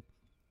completed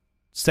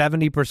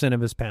 70%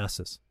 of his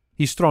passes.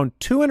 He's thrown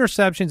 2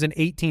 interceptions and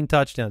 18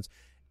 touchdowns.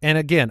 And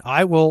again,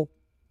 I will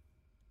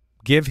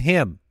give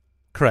him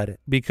credit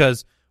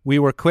because we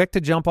were quick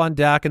to jump on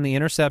Dak and the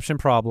interception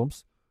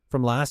problems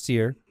from last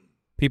year.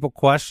 People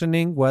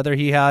questioning whether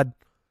he had,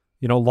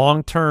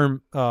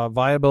 long-term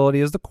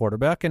viability as the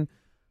quarterback. And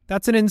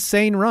that's an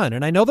insane run.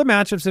 And I know the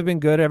matchups have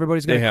been good.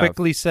 Everybody's going to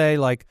quickly say,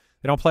 like,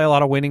 they don't play a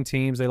lot of winning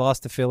teams. They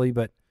lost to Philly,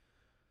 but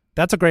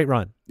that's a great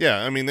run.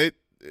 Yeah, I mean,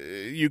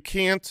 you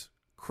can't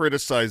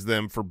criticize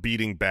them for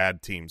beating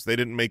bad teams. They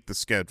didn't make the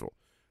schedule.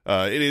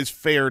 It is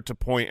fair to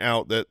point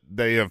out that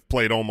they have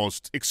played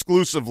almost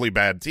exclusively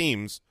bad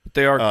teams. But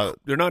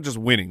they're not just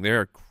winning; they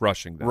are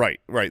crushing them.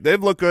 Right.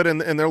 They've looked good,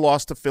 and their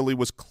loss to Philly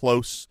was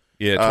close.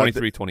 Yeah,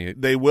 23-28.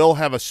 They will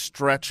have a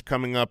stretch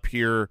coming up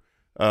here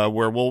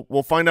where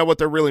we'll find out what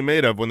they're really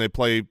made of when they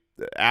play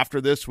after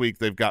this week.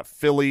 They've got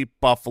Philly,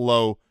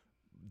 Buffalo,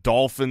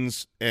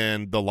 Dolphins,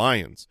 and the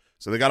Lions.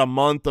 So they got a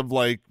month of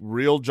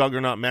real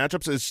juggernaut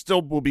matchups. It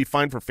still will be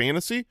fine for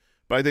fantasy,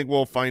 but I think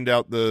we'll find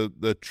out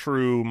the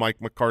true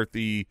Mike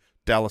McCarthy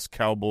Dallas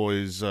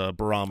Cowboys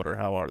barometer.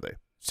 How are they?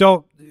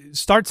 So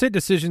start-sit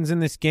decisions in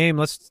this game.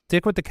 Let's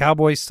stick with the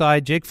Cowboys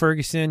side. Jake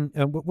Ferguson,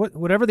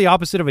 whatever the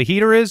opposite of a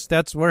heater is,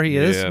 that's where he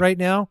is right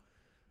now.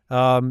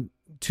 2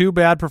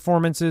 bad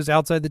performances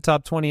outside the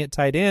top 20 at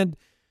tight end.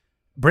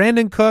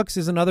 Brandon Cooks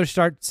is another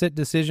start-sit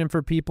decision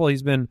for people.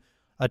 He's been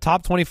a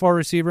top 24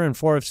 receiver in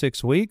 4 of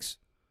 6 weeks.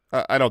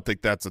 I don't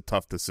think that's a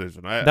tough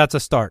decision. That's a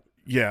start.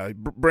 Yeah,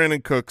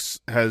 Brandon Cooks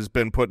has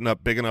been putting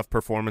up big enough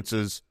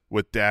performances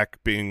with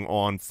Dak being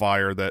on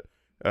fire that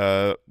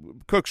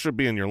Cooks should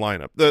be in your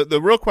lineup.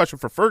 The real question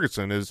for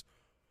Ferguson is,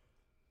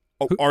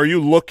 are you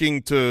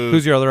looking to –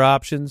 Who's your other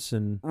options?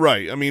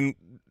 Right. I mean,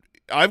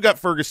 I've got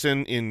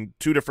Ferguson in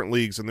 2 different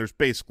leagues, and there's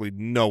basically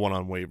no one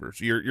on waivers.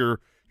 You're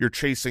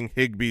chasing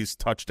Higbee's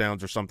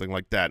touchdowns or something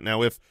like that.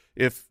 Now, if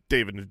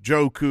David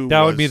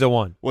Njoku would be the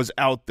one. Was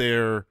out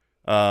there –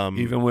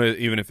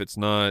 even if it's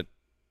not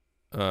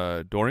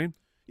Dorian?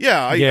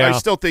 Yeah, I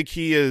still think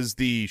he is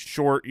the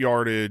short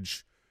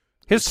yardage.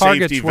 His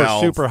targets were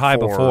super high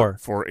before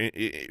for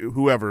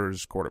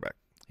whoever's quarterback.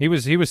 He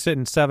was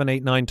sitting 7,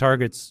 8, 9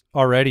 targets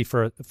already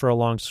for a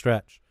long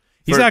stretch.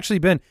 He's actually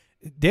been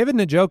David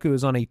Njoku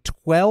is on a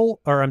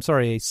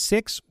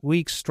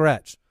 6-week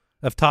stretch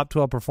of top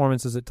 12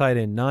 performances at tight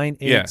end. 9,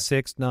 8,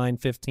 6, 9,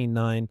 15,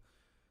 9.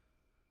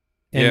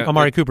 And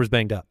Amari Cooper's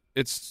banged up.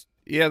 That's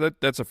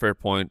a fair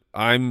point.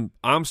 I'm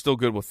still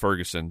good with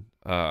Ferguson.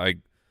 I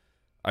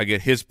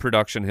get his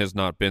production has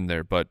not been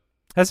there, but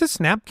has his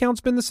snap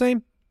counts been the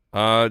same?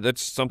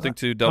 That's something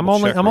to double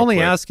check. I'm only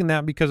quick. asking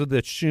that because of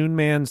the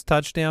Schoonman's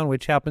touchdown,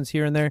 which happens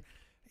here and there.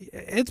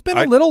 It's been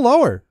a little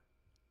lower.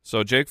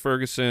 So Jake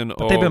Ferguson,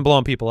 but they've been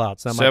blowing people out.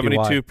 So that might be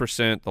why.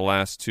 72% the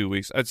last 2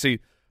 weeks. I'd see.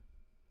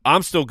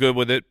 I'm still good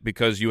with it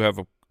because you have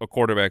a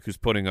quarterback who's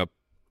putting up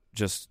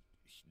just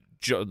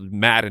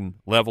Madden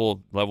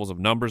levels of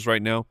numbers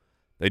right now.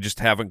 They just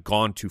haven't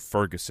gone to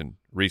Ferguson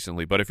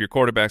recently. But if your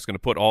quarterback's going to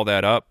put all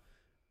that up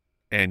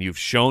and you've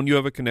shown you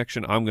have a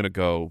connection,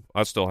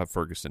 I'll still have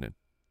Ferguson in.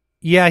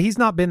 Yeah, he's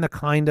not the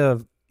kind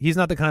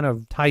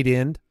of tight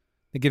end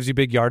that gives you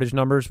big yardage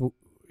numbers.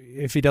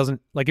 If he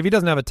doesn't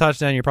have a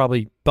touchdown, you're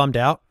probably bummed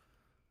out.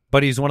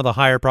 But he's one of the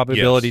higher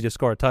probability to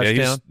score a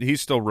touchdown. Yeah,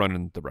 he's still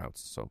running the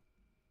routes. So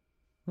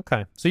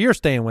okay, so you're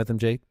staying with him,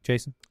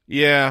 Jason?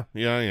 Yeah, I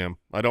am.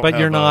 But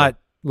you're not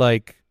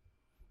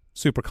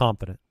super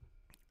confident.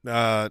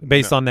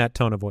 Based on that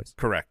tone of voice.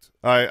 Correct.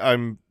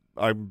 I'm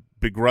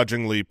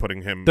begrudgingly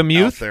putting him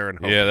out there and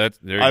hoping.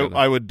 Yeah,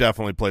 I would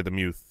definitely play the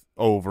Muth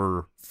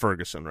over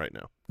Ferguson right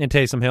now. And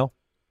Taysom Hill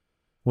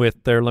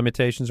with their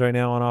limitations right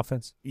now on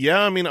offense?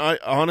 Yeah, I mean, I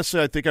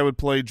think I would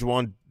play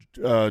Juwan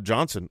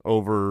Johnson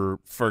over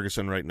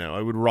Ferguson right now.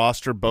 I would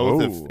roster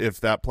both if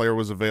that player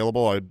was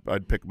available.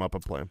 I'd pick him up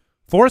and play him.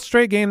 Fourth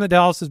straight game that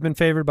Dallas has been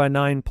favored by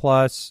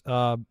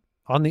 9+.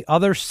 On the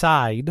other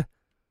side,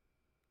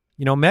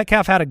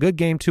 Metcalf had a good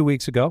game 2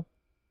 weeks ago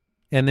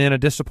and then a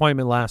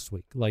disappointment last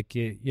week.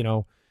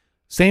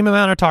 Same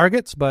amount of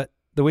targets, but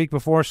the week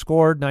before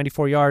scored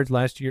 94 yards.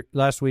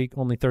 Last week,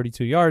 only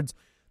 32 yards.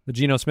 The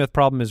Geno Smith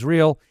problem is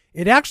real.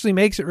 It actually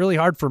makes it really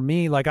hard for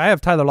me. I have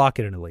Tyler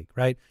Lockett in the league,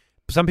 right?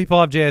 Some people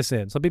have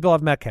JSN. Some people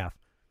have Metcalf.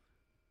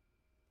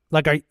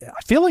 I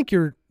feel like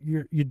you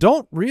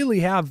don't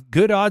really have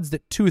good odds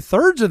that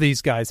 2/3 of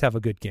these guys have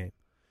a good game.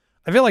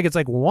 I feel like it's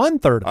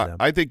 1/3 of them.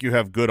 I think you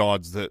have good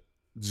odds that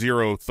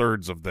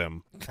 0/3 of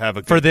them have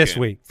a good for this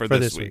game. week. For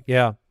this week,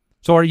 yeah.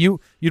 So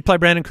you'd play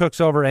Brandon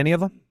Cooks over any of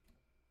them?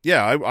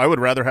 Yeah, I would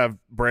rather have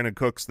Brandon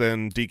Cooks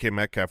than DK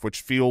Metcalf,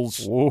 which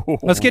feels.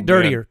 Let's get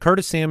dirtier. Man.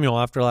 Curtis Samuel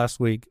after last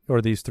week,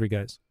 or these three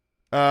guys?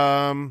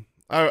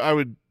 I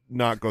would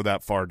not go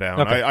that far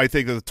down. Okay. I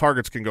think that the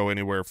targets can go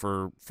anywhere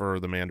for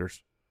the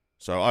Manders.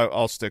 So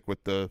I'll stick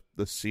with the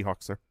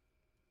Seahawks there.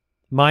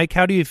 Mike,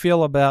 how do you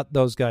feel about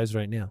those guys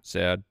right now?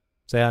 Sad.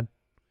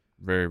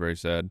 Very, very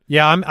sad.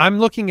 Yeah, I'm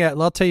looking at.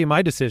 I'll tell you,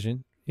 my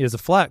decision is a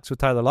flex with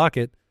Tyler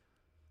Lockett.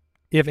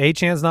 If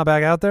Achane's not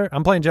back out there,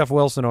 I'm playing Jeff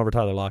Wilson over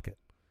Tyler Lockett.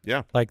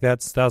 Yeah,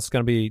 that's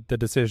going to be the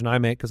decision I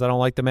make because I don't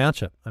like the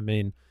matchup. I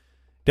mean,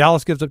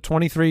 Dallas gives up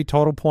 23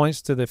 total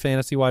points to the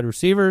fantasy wide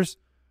receivers.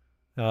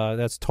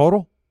 That's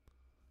total.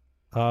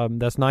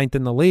 That's 9th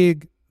in the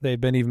league. They've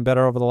been even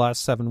better over the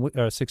last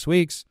 6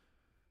 weeks.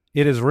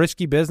 It is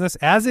risky business,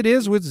 as it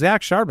is with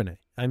Zach Charbonnet.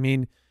 I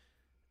mean,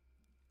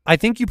 I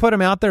think you put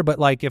him out there, but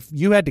if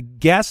you had to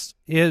guess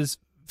his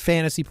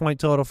fantasy point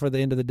total for the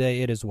end of the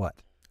day, it is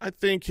what? I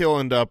think he'll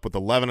end up with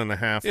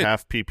 11.5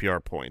 half PPR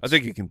points. I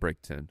think he can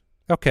break 10.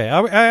 Okay,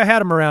 I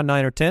had him around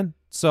 9 or 10,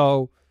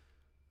 so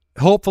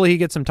hopefully he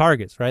gets some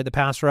targets, right? The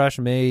pass rush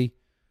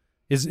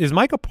is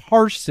Micah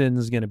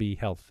Parsons going to be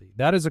healthy?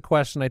 That is a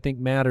question I think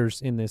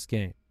matters in this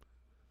game.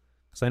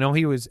 Because I know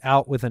he was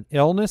out with an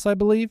illness, I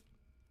believe.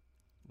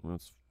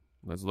 Let's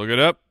look it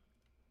up.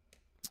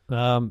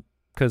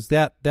 Because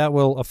that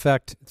will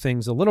affect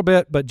things a little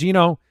bit. But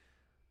Geno,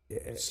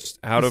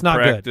 out of not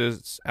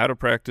practice. Good. Out of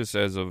practice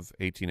as of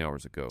 18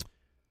 hours ago,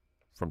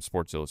 from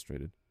Sports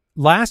Illustrated.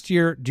 Last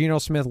year, Geno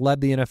Smith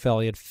led the NFL.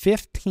 He had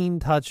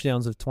 15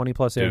 touchdowns of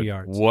 20+ air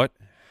yards. What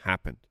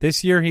happened?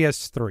 This year he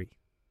has 3.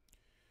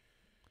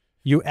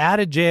 You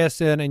added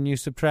JSN and you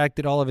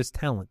subtracted all of his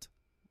talent.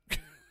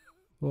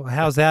 Well,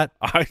 how's that?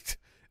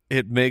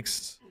 It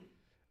makes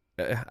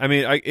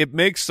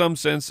some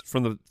sense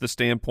from the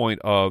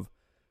standpoint of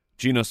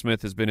Geno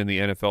Smith has been in the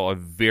NFL a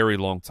very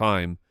long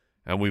time,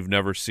 and we've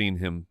never seen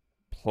him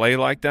play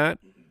like that.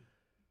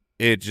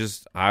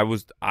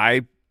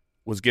 I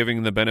was giving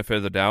him the benefit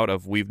of the doubt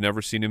of we've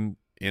never seen him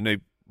in a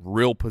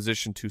real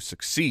position to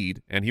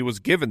succeed, and he was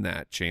given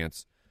that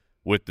chance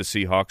with the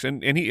Seahawks,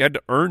 and he had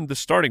to earn the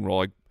starting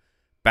role.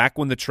 Back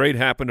when the trade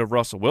happened of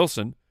Russell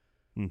Wilson,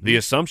 the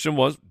assumption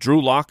was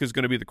Drew Lock is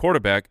going to be the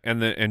quarterback,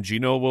 and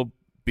Geno will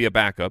be a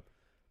backup.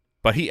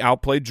 But he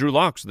outplayed Drew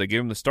Lock, so they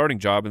gave him the starting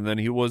job, and then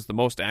he was the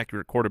most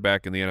accurate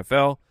quarterback in the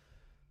NFL.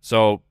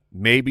 So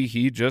maybe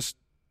he just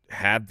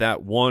had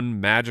that one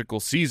magical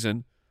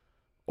season,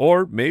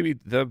 or maybe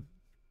the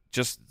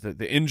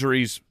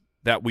injuries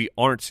that we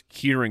aren't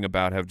hearing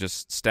about have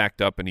just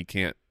stacked up and he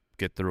can't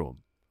get through them.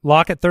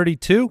 Lock at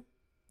 32,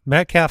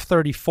 Metcalf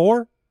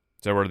 34. Is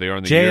that where they are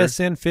in the year?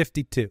 JSN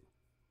 52.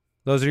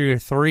 Those are your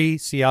 3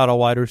 Seattle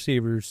wide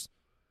receivers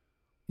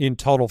in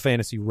total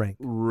fantasy rank.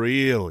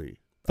 Really?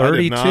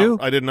 32?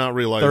 I did not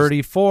realize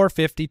 34,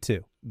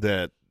 52.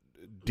 that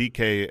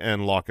DK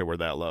and Lockett were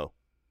that low.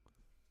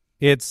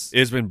 It's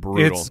been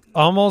brutal. It's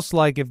almost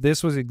like if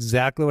this was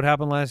exactly what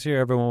happened last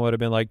year, everyone would have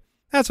been like,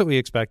 that's what we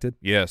expected.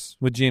 Yes.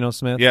 With Geno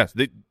Smith. Yes.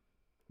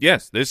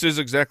 Yes, this is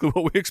exactly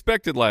what we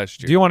expected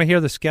last year. Do you want to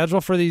hear the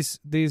schedule for these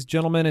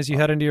gentlemen as you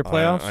head into your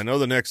playoffs? I know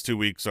the next 2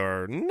 weeks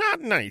are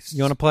not nice.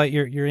 You want to play?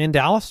 You're in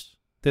Dallas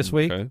this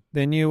week.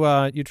 Then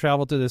you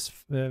travel to this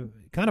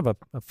kind of a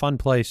fun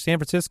place, San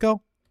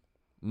Francisco.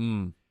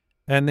 Mm.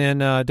 And then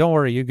don't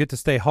worry, you get to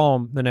stay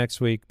home the next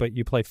week, but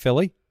you play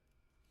Philly.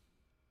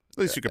 At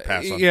least you could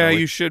pass on. Yeah,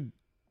 Philly. you should.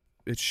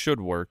 It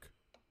should work.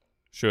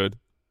 Should.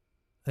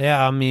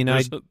 Yeah, I mean,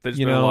 there's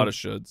been a lot of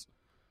shoulds.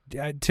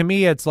 To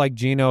me, it's like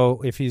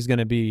Geno, if he's going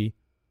to be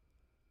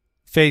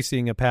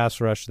facing a pass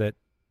rush that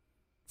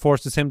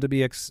forces him to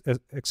be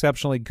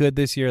exceptionally good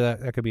this year,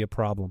 that could be a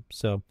problem.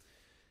 So,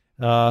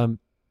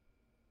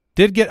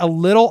 did get a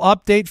little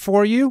update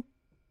for you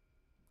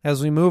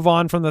as we move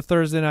on from the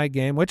Thursday night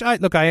game, which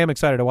I am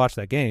excited to watch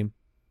that game.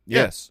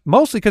 Yes.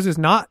 Mostly because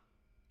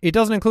it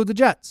doesn't include the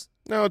Jets.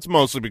 No, it's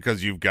mostly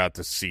because you've got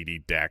the CD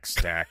Dak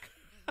stack.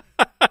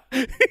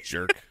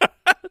 Jerk.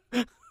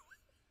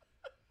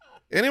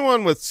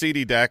 Anyone with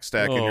CD Dak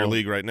stack in your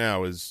league right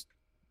now is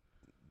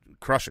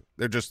crushing.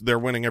 They're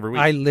winning every week.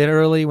 I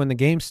literally, when the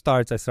game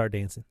starts, I start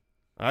dancing.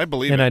 I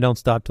believe and it. I don't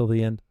stop till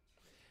the end.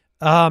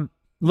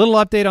 Little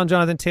update on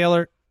Jonathan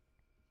Taylor.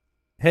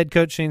 Head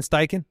coach Shane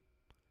Steichen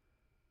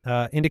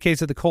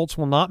indicates that the Colts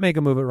will not make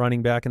a move at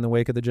running back in the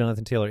wake of the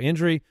Jonathan Taylor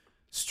injury,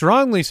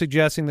 strongly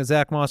suggesting that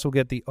Zach Moss will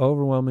get the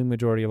overwhelming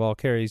majority of all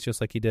carries,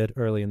 just like he did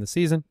early in the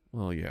season.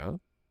 Well, yeah.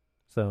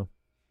 So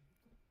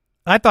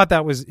I thought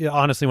that was,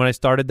 honestly, when I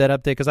started that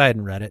update, because I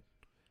hadn't read it,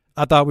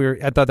 I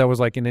thought that was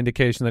like an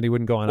indication that he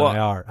wouldn't go on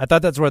IR. I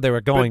thought that's where they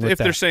were going with that. If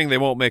they're saying they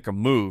won't make a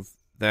move,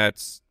 that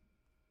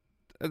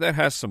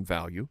has some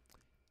value.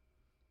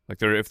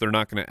 Like if they're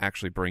not going to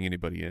actually bring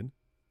anybody in.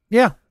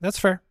 Yeah, that's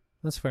fair.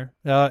 That's fair.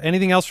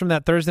 Anything else from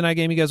that Thursday night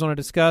game you guys want to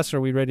discuss, or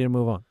are we ready to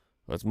move on?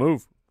 Let's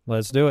move.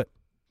 Let's do it.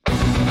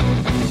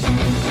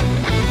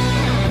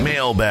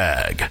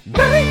 Mailbag.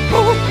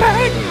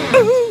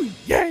 Ooh,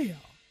 yeah.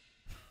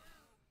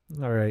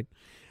 All right.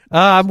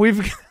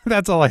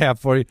 That's all I have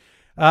for you.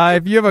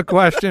 If you have a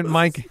question,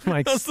 Mike.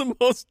 That's the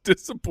most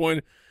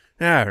disappointing.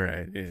 All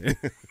right.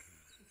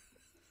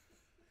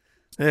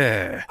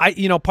 Yeah.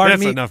 Part of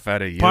me. That's enough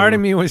out of you. Part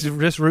of me was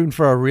just rooting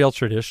for a real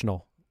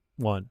traditional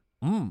one.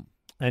 Mm.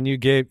 And you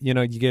gave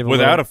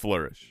without a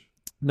flourish.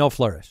 No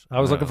flourish. I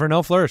was looking for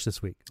no flourish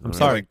this week. I'm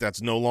sorry. Like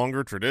that's no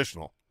longer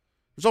traditional.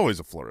 There's always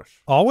a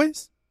flourish.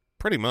 Always?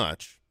 Pretty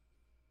much.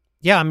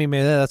 Yeah, I mean,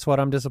 maybe that's what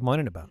I'm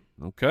disappointed about.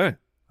 Okay.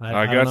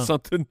 I got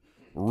something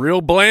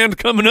real bland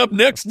coming up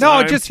next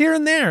time. No, just here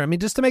and there. I mean,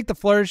 just to make the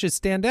flourishes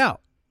stand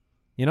out.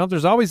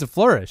 There's always a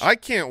flourish. I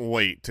can't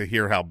wait to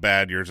hear how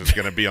bad yours is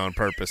going to be on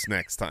purpose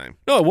next time.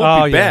 No, it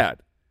won't be bad.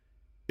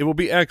 It will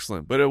be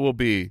excellent, but it will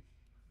be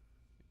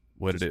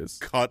what it is.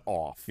 Cut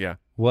off. Yeah.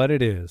 What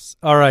it is.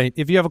 All right.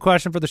 If you have a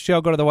question for the show,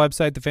 go to the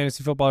website,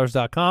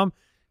 thefantasyfootballers.com.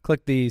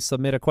 Click the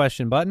Submit a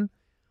Question button.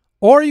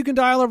 Or you can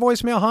dial our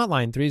voicemail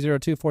hotline,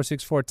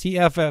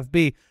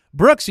 302-464-TFFB.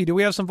 Brooksy, do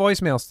we have some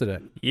voicemails today?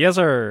 Yes,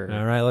 sir.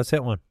 All right, let's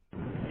hit one.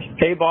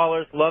 Hey,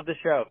 ballers. Love the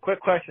show. Quick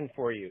question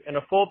for you. In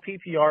a full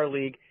PPR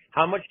league,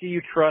 how much do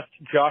you trust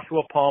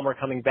Joshua Palmer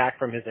coming back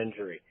from his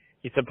injury?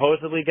 He's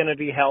supposedly going to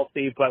be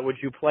healthy, but would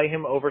you play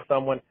him over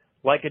someone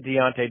like a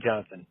Deontay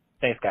Johnson?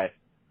 Thanks, guys.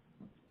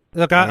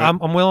 Look,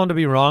 I'm willing to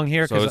be wrong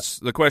here. So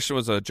the question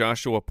was a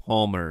Joshua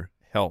Palmer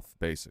health,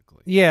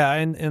 basically. Yeah,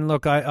 and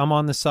look, I'm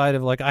on the side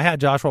of, I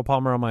had Joshua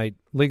Palmer on my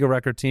League of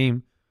Record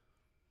team.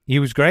 He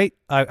was great.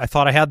 I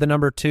thought I had the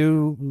number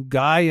 2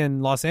 guy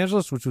in Los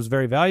Angeles, which was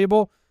very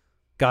valuable.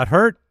 Got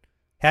hurt.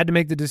 Had to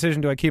make the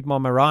decision, do I keep him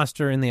on my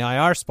roster in the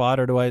IR spot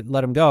or do I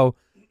let him go?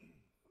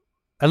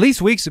 At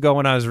least weeks ago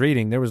when I was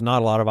reading, there was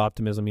not a lot of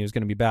optimism he was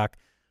going to be back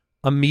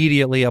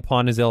immediately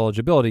upon his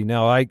eligibility.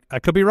 Now, I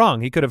could be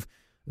wrong. He could have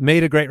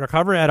made a great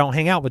recovery. I don't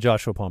hang out with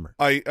Joshua Palmer.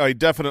 I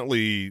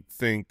definitely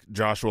think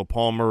Joshua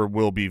Palmer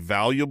will be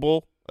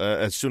valuable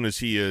as soon as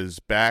he is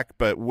back.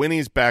 But when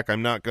he's back,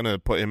 I'm not going to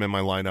put him in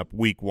my lineup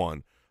week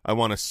 1. I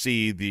want to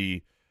see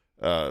the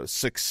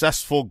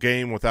successful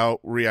game without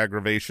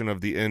re-aggravation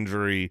of the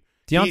injury.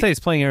 Deontay's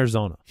playing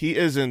Arizona. He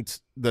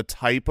isn't the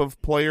type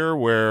of player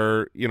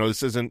where,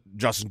 this isn't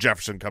Justin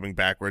Jefferson coming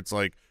back where it's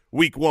like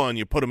week 1,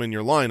 you put him in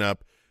your lineup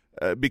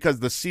because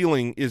the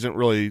ceiling isn't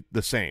really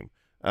the same.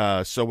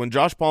 So when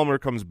Josh Palmer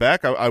comes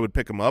back, I would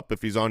pick him up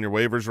if he's on your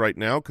waivers right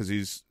now because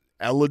he's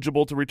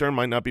eligible to return,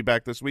 might not be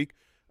back this week.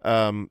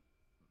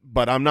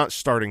 But I'm not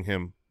starting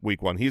him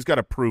week 1. He's got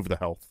to prove the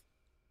health.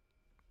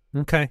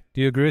 Okay.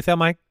 Do you agree with that,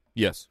 Mike?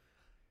 Yes.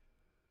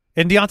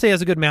 And Deontay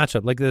has a good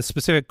matchup. Like the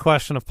specific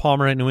question of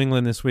Palmer at New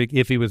England this week,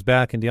 if he was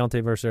back, and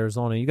Deontay versus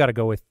Arizona, you got to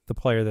go with the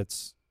player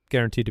that's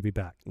guaranteed to be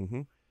back.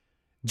 Mm-hmm.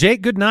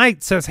 Jake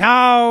Goodnight says,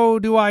 how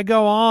do I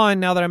go on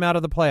now that I'm out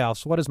of the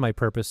playoffs? What is my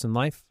purpose in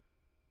life?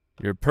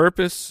 Your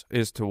purpose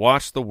is to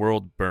watch the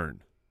world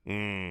burn.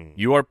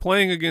 You are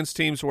playing against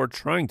teams who are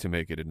trying to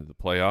make it into the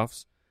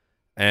playoffs,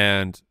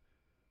 and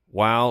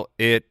while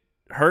it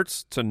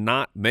hurts to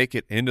not make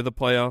it into the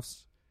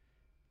playoffs,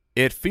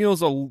 it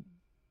feels a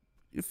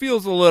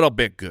little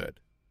bit good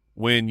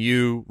when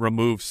you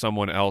remove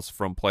someone else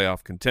from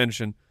playoff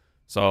contention.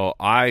 So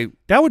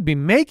that would be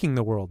making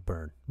the world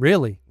burn,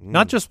 really,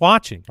 not just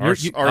watching.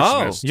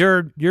 Arsonist.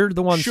 You're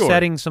the one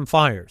setting some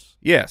fires.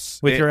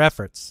 Yes, with your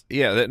efforts.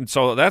 Yeah,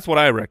 so that's what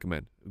I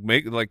recommend.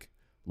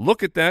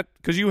 Look at that,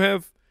 because you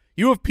have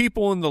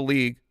people in the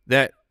league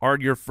that are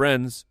your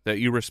friends that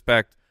you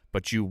respect,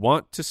 but you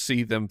want to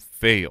see them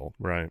fail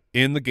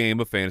in the game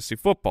of fantasy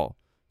football.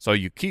 So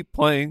you keep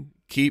playing,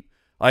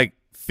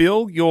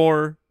 fill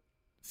your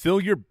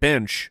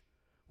bench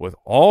with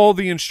all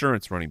the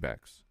insurance running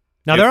backs.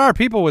 Now, there are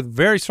people with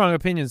very strong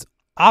opinions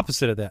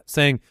opposite of that,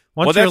 saying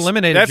once you're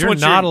eliminated, you're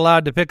not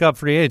allowed to pick up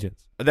free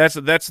agents. That's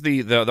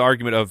the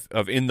argument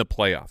of in the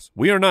playoffs.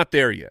 We are not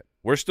there yet.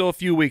 We're still a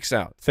few weeks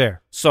out.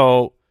 Fair.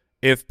 So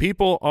if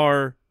people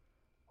are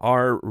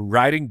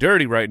riding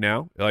dirty right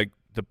now, like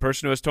the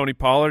person who has Tony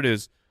Pollard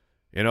is,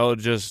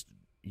 just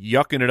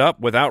yucking it up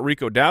without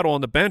Rico Dowdle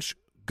on the bench,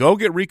 go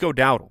get Rico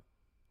Dowdle.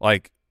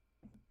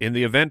 In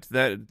the event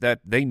that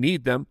they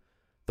need them,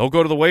 they'll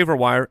go to the waiver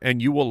wire,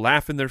 and you will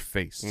laugh in their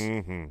face.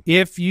 Mm-hmm.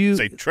 If you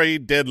say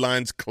trade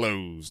deadline's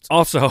closed.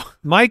 Also,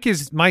 Mike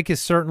is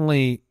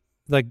certainly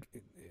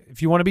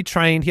if you want to be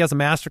trained, he has a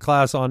master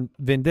class on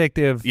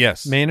vindictive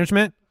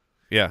management.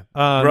 Yeah,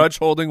 grudge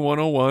holding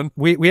 101.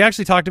 We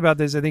actually talked about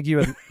this. I think you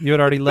had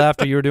already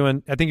left, or you were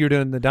doing. I think you were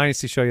doing the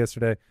Dynasty show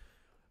yesterday.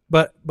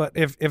 But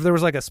if there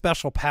was a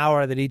special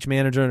power that each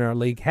manager in our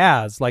league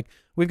has,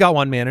 we've got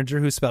one manager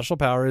whose special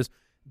power is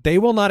they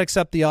will not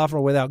accept the offer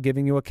without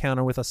giving you a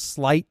counter with a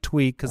slight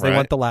tweak because they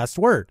want the last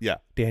word. Yeah,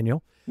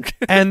 Daniel.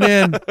 And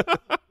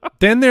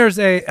then there's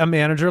a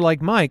manager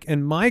like Mike,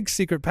 and Mike's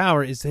secret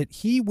power is that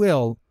he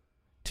will,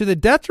 to the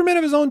detriment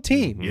of his own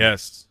team,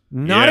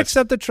 not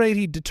accept the trade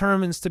he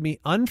determines to be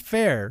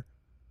unfair,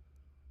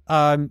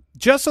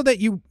 just so that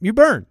you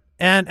burn.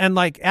 And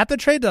at the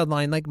trade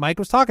deadline, Mike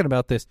was talking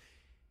about this,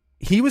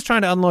 he was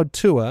trying to unload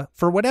Tua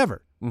for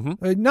whatever.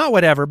 Mm-hmm. Not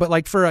whatever,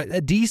 but for a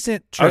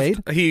decent trade.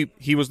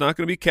 He was not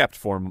going to be kept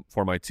for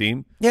my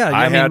team. Yeah,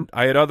 I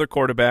had other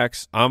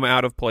quarterbacks. I'm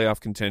out of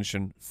playoff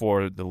contention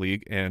for the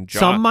league, and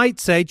some might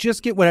say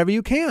just get whatever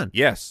you can.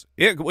 Yes,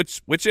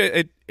 it's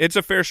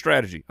a fair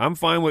strategy. I'm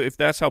fine with if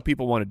that's how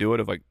people want to do it,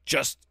 of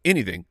just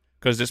anything,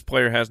 because this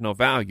player has no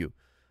value.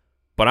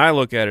 But I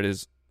look at it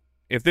as,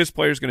 if this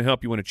player is going to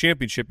help you win a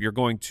championship, you're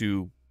going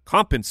to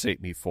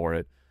compensate me for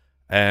it,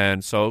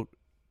 and so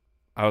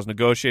I was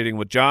negotiating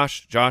with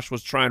Josh. Josh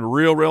was trying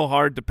real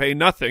hard to pay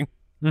nothing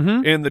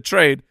in the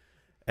trade,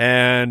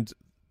 and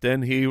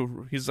then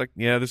he's like,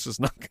 "Yeah, this is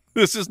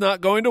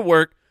not going to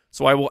work."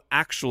 So I will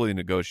actually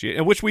negotiate,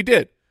 and which we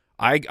did.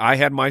 I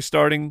had my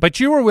starting, but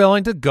you were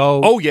willing to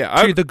go. Oh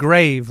yeah, to the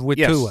grave with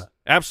Tua.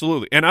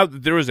 Absolutely, and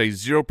there was a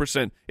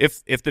 0%.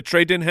 If the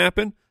trade didn't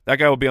happen, that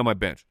guy would be on my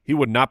bench. He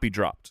would not be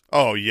dropped.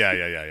 Oh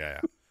yeah.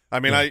 I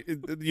mean,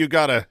 you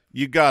gotta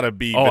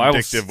be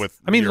vindictive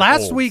with. I mean, your last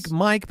holds. week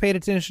Mike paid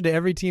attention to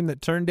every team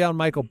that turned down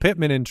Michael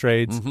Pittman in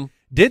trades,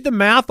 did the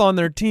math on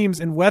their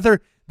teams and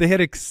whether they had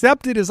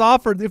accepted his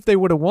offer if they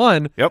would have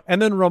won, and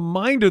then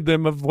reminded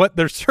them of what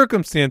their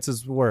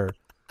circumstances were.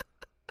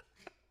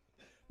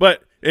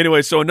 But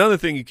anyway, so another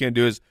thing you can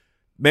do is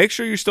make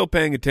sure you're still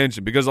paying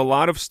attention, because a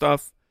lot of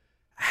stuff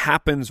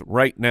happens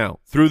right now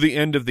through the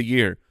end of the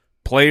year.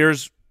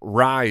 Players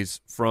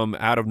rise from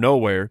out of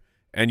nowhere,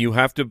 and you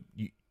have to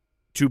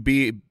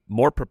be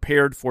more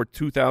prepared for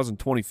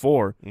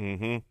 2024.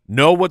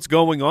 Know what's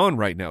going on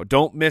right now.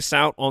 Don't miss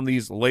out on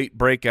these late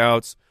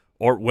breakouts,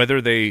 or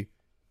whether they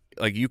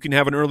you can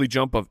have an early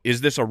jump of,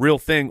 is this a real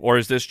thing, or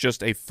is this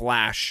just a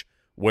flash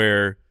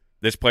where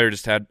this player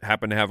just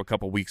happened to have a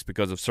couple weeks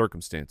because of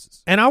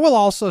circumstances. And I will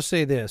also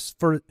say this,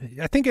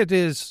 I think it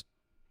is,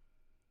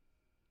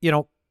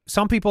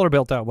 some people are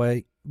built that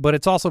way, but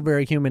it's also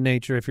very human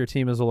nature if your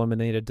team is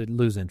eliminated to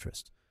lose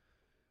interest.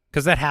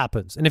 Because that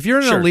happens. And if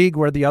you're in a league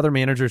where the other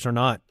managers are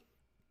not,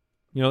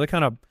 they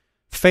kind of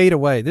fade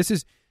away.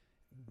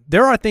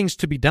 There are things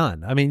to be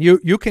done. I mean,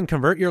 you can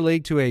convert your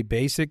league to a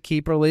basic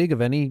keeper league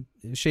of any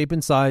shape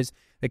and size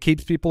that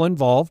keeps people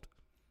involved,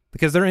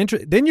 because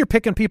then you're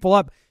picking people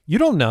up. You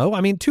don't know.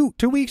 I mean, 2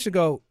 weeks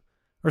ago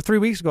or 3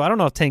 weeks ago, I don't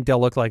know if Tank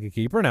Dell looked like a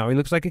keeper. Now he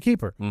looks like a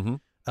keeper.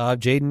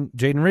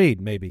 Jaden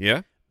Reed, maybe.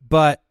 Yeah.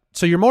 But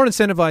so you're more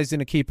incentivized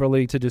in a keeper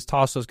league to just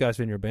toss those guys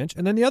in your bench.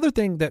 And then the other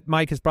thing that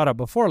Mike has brought up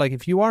before,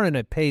 if you are in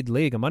a paid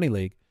league, a money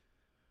league,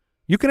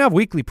 you can have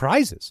weekly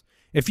prizes.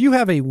 If you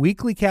have a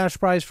weekly cash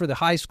prize for the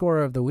high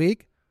scorer of the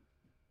week,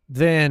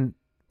 then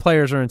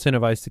players are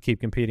incentivized to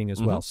keep competing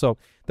as well. So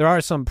there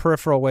are some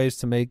peripheral ways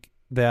to make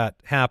that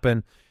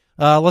happen.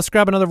 Let's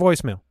grab another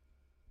voicemail.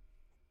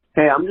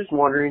 Hey, I'm just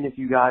wondering if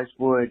you guys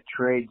would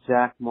trade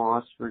Zach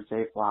Moss for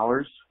Zay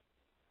Flowers.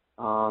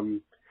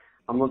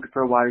 I'm looking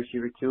for a wide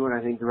receiver too, and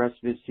I think the rest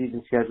of his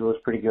season schedule is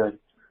pretty good.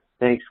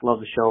 Thanks. Love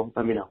the show.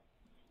 Let me know.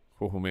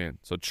 Oh, man.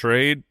 So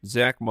trade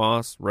Zach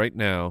Moss right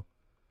now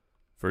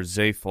for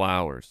Zay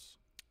Flowers.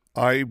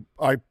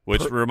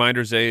 Which,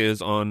 reminder, Zay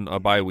is on a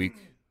bye week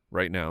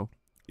right now.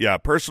 Yeah,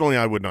 personally,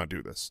 I would not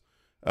do this.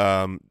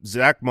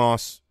 Zach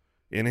Moss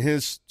in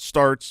his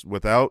starts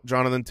without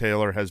Jonathan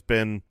Taylor has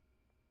been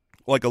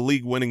like a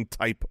league-winning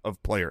type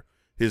of player.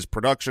 His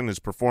production, his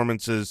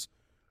performances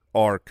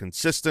are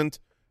consistent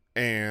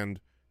and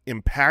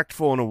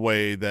impactful in a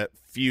way that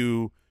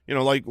few,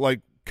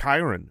 like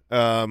Kyron,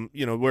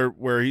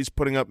 where he's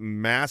putting up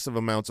massive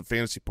amounts of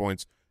fantasy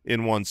points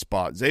in one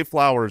spot. Zay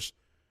Flowers,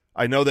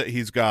 I know that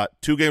he's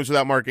got 2 games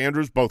without Mark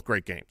Andrews, both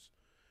great games.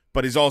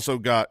 But he's also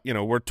got,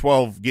 we're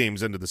 12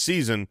 games into the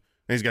season,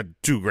 and he's got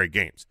 2 great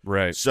games.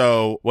 Right.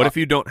 So what if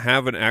you don't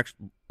have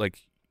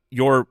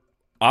your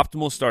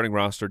optimal starting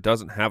roster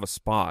doesn't have a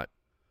spot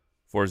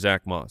for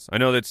Zach Moss? I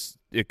know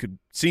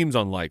seems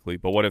unlikely,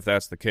 but what if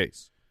that's the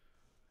case?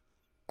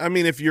 I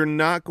mean, if you're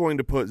not going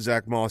to put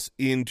Zach Moss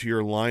into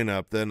your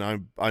lineup, then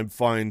I'm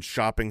fine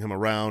shopping him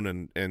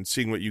around and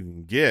seeing what you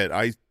can get.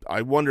 I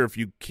wonder if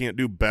you can't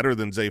do better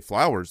than Zay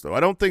Flowers, though. I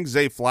don't think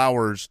Zay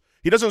Flowers,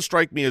 he doesn't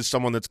strike me as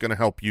someone that's going to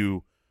help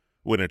you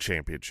win a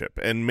championship.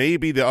 And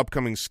maybe the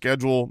upcoming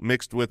schedule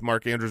mixed with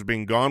Mark Andrews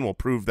being gone will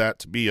prove that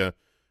to be an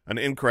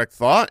incorrect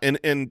thought. And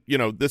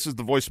this is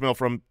the voicemail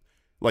from,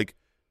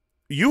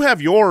 you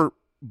have your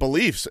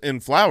beliefs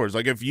in Flowers.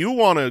 Like, if you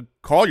want to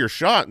call your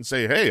shot and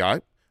say, hey,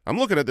 I'm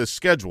looking at this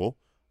schedule,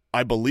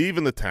 I believe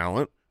in the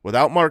talent.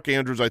 Without Mark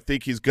Andrews, I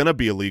think he's going to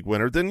be a league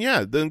winner.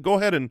 Then go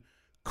ahead and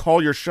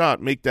call your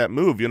shot, make that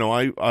move.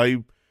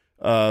 I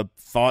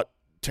thought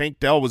Tank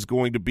Dell was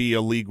going to be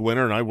a league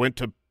winner, and I went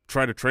to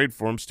try to trade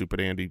for him.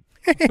 Stupid Andy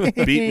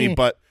beat me.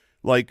 But,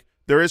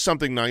 there is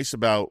something nice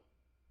about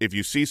if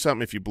you see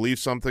something, if you believe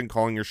something,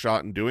 calling your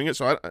shot and doing it.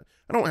 So I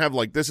don't have,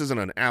 this isn't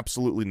an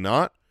absolutely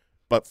not.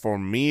 But for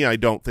me, I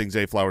don't think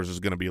Zay Flowers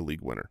is going to be a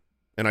league winner.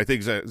 And I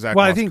think Zach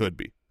Moss could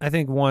be. I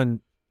think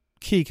one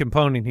key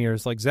component here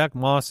is Zach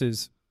Moss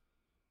is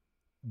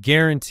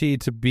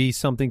guaranteed to be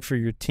something for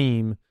your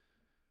team,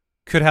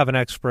 could have an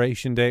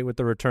expiration date with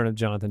the return of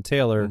Jonathan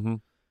Taylor. Mm-hmm.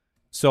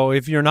 So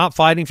if you're not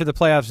fighting for the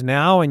playoffs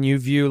now and you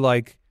view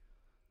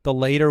the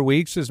later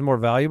weeks as more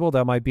valuable,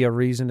 that might be a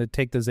reason to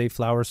take the Zay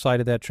Flowers side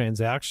of that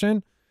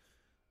transaction.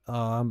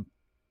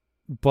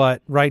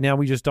 But right now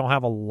we just don't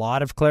have a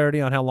lot of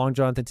clarity on how long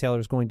Jonathan Taylor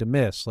is going to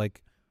miss.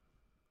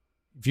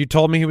 If you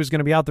told me he was going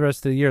to be out the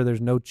rest of the year,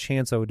 there's no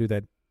chance I would do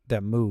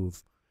that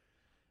move.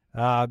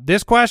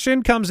 This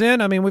question comes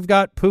in. I mean, we've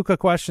got Puka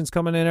questions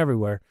coming in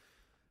everywhere.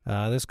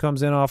 This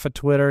comes in off of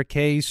Twitter.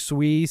 K.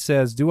 Swee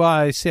says, do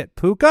I sit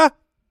Puka,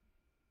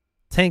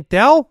 Tank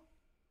Dell,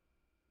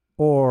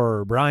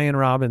 or Brian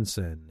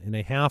Robinson in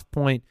a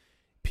half-point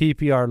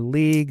PPR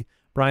league?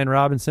 Brian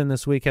Robinson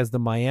this week has the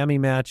Miami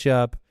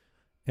matchup.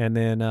 And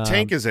then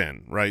Tank is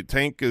in, right?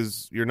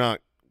 You're not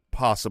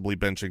possibly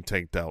benching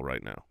Tank Dell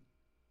right now.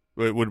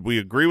 Would we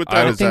agree with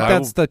that? I think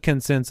that's the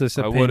consensus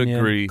opinion. I would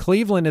agree.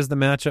 Cleveland is the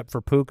matchup for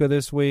Puka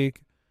this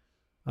week,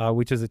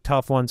 which is a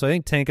tough one. So I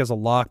think Tank has a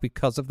lock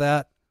because of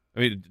that. I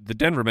mean, the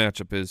Denver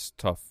matchup is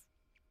tough,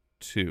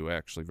 too,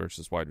 actually,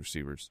 versus wide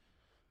receivers.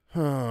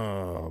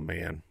 Oh,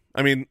 man.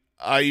 I mean,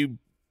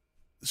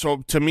 so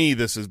to me,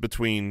 this is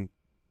between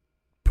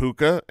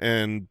Puka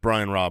and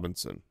Brian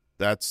Robinson.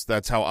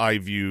 That's how I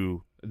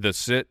view the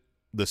sit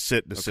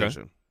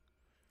decision.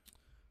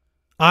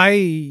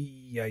 Okay.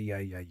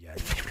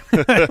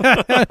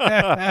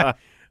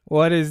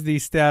 What is the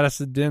status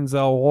of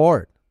Denzel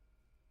Ward?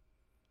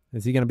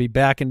 Is he going to be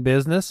back in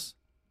business?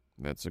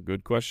 That's a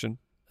good question.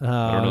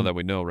 I don't know that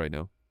we know right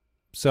now.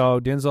 So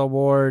Denzel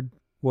Ward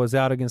was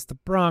out against the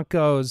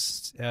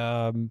Broncos.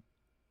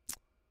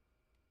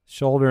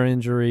 Shoulder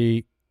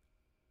injury.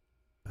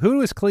 Who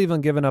was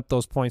Cleveland giving up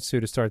those points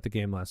to start the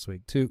game last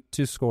week?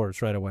 Two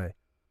scores right away.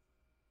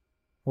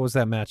 What was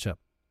that matchup?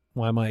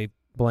 Why am I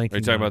blanking? Are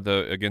you talking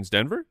about against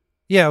Denver?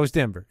 Yeah, it was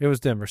Denver.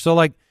 So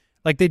like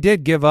they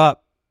did give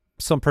up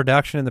some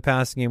production in the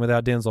passing game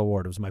without Denzel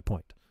Ward. Was my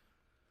point.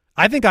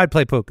 I think I'd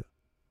play Puka.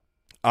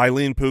 I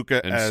lean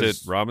Puka and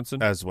sit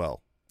Robinson as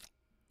well.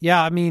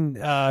 Yeah, I mean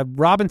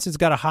Robinson's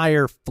got a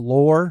higher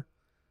floor.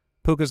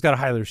 Puka's got a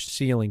higher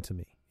ceiling to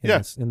me.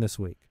 In this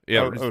week.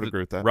 Yeah, I would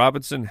agree with that.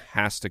 Robinson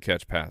has to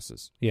catch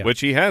passes, yeah, which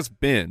he has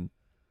been.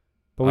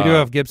 But we do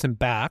have Gibson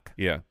back.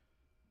 Yeah.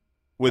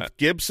 With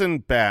Gibson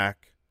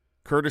back,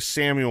 Curtis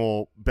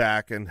Samuel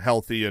back and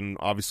healthy and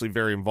obviously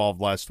very involved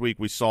last week,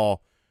 we saw,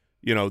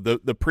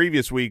 the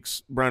previous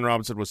weeks, Brian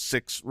Robinson was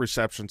 6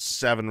 receptions,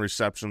 7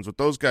 receptions. With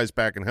those guys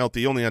back and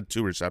healthy, he only had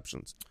 2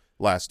 receptions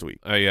last week.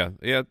 Yeah,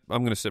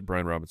 I'm going to sit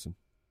Brian Robinson.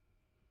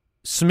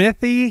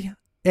 Smithy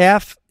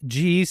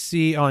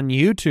FGC on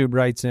YouTube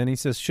writes in, he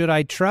says, should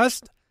I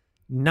trust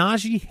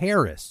Najee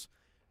Harris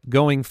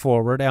going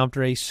forward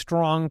after a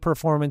strong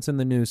performance in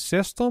the new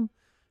system?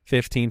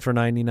 15 for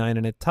 99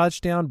 and a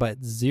touchdown,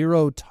 but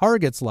 0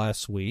 targets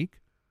last week.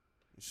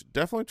 You should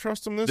definitely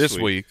trust him this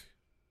week.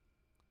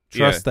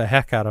 Trust the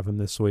heck out of him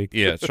this week.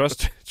 Yeah,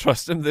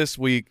 trust him this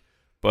week,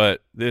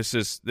 but this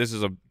is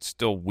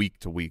still week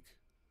to week.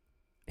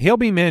 He'll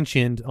be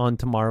mentioned on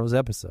tomorrow's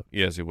episode.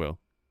 Yes, he will.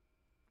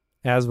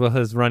 As will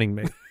his running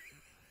mate.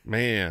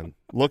 Man,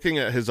 looking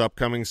at his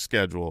upcoming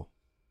schedule,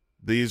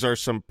 these are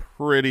some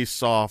pretty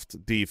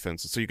soft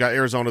defenses. So you got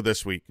Arizona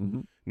this week,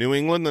 New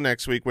England the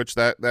next week, which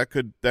that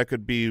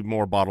could be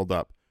more bottled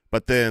up.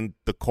 But then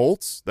the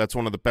Colts, that's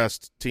one of the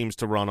best teams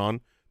to run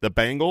on. The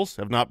Bengals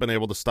have not been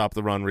able to stop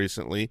the run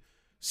recently.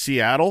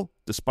 Seattle,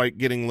 despite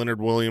getting Leonard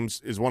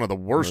Williams, is one of the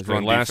worst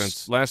run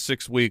defense. Last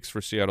 6 weeks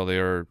for Seattle, they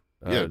are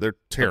they're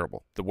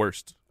terrible, the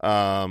worst.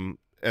 And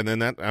then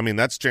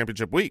that's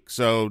championship week.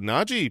 So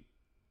Najee,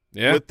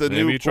 Yeah, with the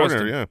maybe new you trust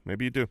corner, him. yeah,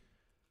 maybe you do.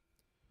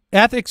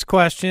 Ethics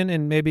question,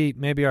 and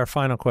maybe our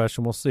final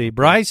question. We'll see.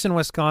 Bryce in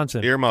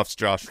Wisconsin. Earmuffs,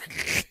 Josh.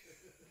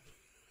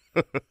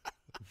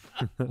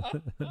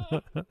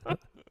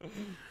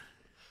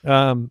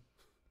 And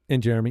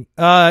Jeremy.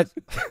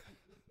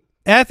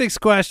 Ethics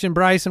question,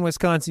 Bryce in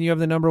Wisconsin. You have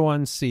the number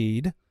 1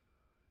 seed.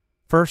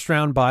 First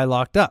round bye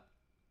locked up.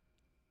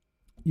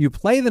 You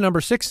play the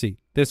number 6 seed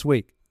this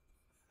week.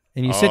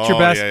 And you sit your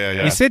best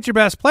you sit your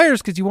best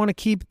players because you want to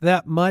keep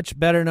that much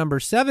better number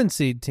 7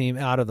 seed team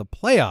out of the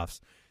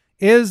playoffs.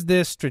 Is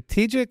this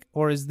strategic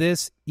or is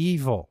this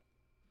evil?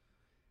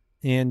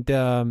 And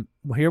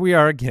here we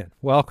are again.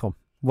 Welcome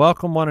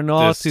one and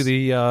all to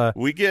the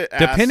we get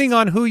depending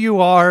on who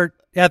you are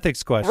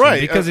ethics question. Right,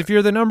 Because if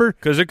you're the number,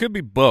 because it could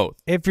be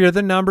both. If you're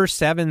the number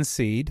 7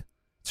 seed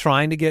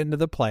trying to get into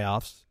the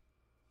playoffs,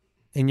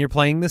 and you're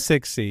playing the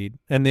 6 seed,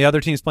 and the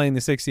other team's playing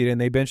the 6 seed,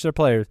 and they bench their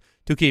players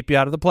to keep you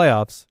out of the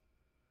playoffs,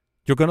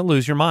 you're going to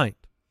lose your mind.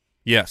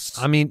 Yes,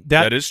 I mean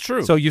that is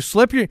true. So you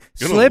you're going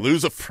to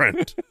lose a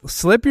friend.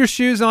 Slip your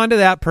shoes onto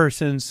that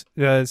person's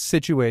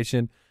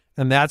situation,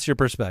 and that's your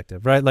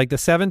perspective, right? Like the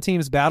 7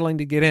 teams battling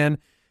to get in,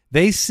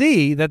 they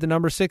see that the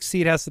number 6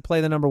 seed has to play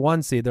the number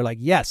 1 seed. They're like,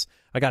 yes,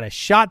 I got a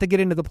shot to get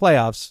into the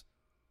playoffs.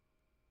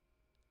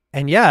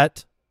 And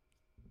yet,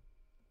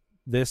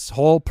 this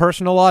whole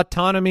personal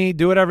autonomy,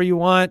 do whatever you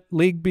want,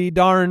 league be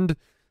darned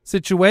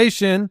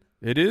situation.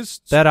 It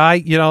is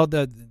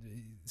that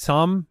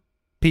some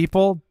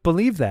people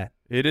believe that.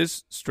 It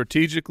is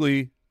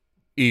strategically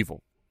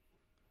evil.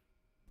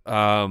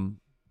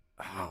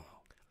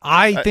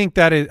 I think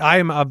that is. I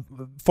am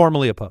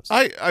formally opposed.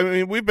 I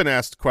mean, we've been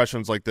asked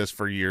questions like this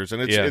for years,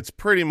 and it's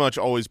pretty much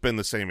always been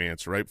the same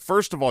answer, right?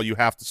 First of all, you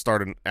have to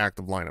start an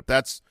active lineup.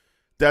 That's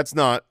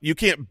not, you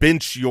can't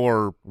bench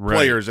your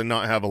players and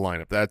not have a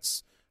lineup.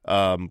 That's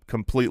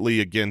completely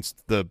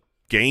against the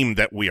game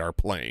that we are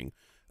playing.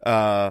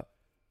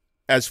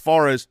 As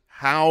far as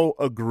how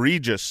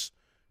egregious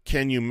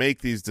can you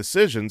make these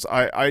decisions,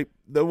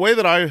 the way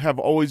that I have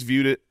always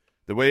viewed it,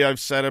 the way I've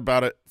said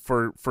about it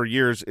for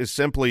years is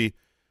simply,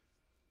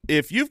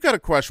 if you've got a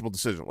questionable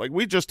decision, like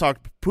we just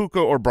talked Puka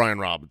or Brian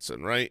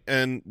Robinson, right?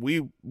 And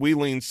we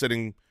lean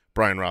sitting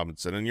Brian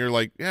Robinson, and you're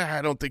like, yeah,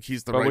 I don't think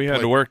he's the right. But we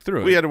had to work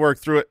through it. We had to work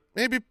through it.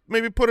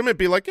 Maybe put him in.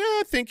 Be like, yeah,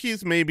 I think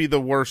he's maybe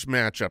the worst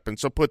matchup, and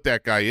so put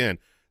that guy in.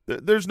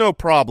 There's no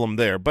problem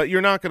there. But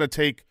you're not going to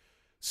take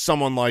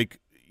someone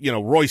like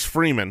Royce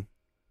Freeman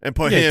and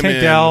put him Tank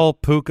in. Dell,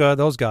 Puka,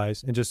 those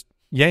guys, and just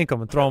yank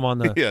them and throw them on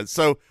the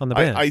So on the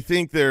bench. I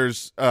think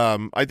there's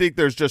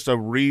just a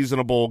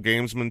reasonable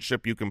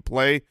gamesmanship you can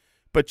play,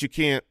 but you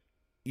can't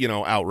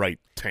outright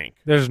tank.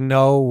 There's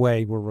no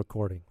way we're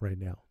recording right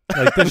now.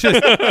 Like there's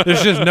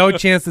just no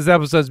chance this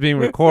episode's being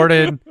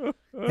recorded,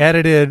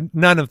 edited,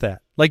 none of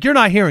that. Like you're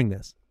not hearing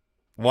this.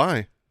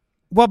 Why?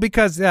 Well,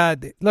 because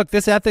look,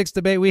 this ethics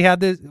debate we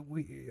had this.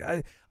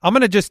 I'm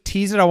going to just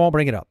tease it. I won't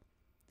bring it up.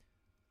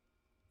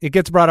 It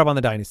gets brought up on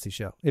the Dynasty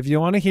Show. If you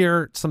want to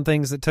hear some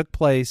things that took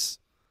place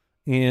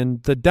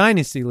in the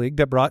Dynasty League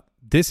that brought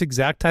this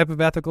exact type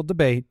of ethical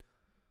debate,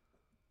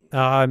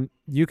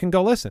 you can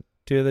go listen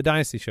to the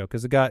Dynasty Show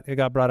because it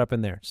got brought up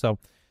in there. So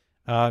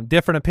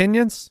different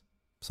opinions,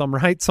 some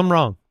right, some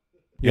wrong.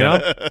 You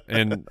know,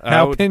 and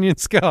how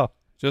opinions go.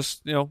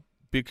 Just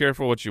be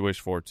careful what you wish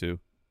for too.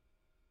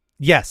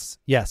 Yes,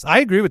 I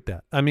agree with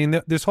that. I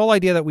mean, this whole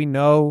idea that we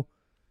know.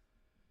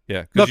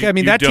 Yeah. Look, I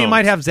mean, that team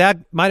might have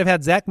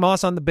had Zach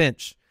Moss on the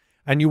bench,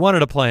 and you wanted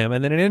to play him,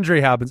 and then an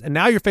injury happens, and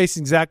now you're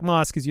facing Zach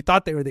Moss because you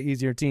thought they were the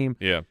easier team.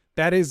 Yeah.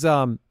 That is,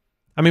 I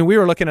mean, we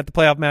were looking at the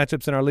playoff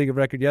matchups in our League of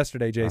Record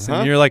yesterday, Jason,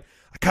 and you're like,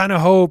 I kind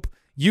of hope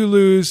you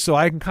lose so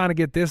I can kind of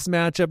get this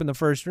matchup in the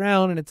first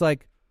round, and it's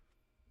like,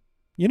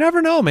 you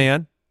never know,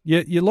 man.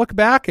 You look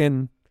back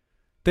and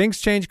things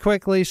change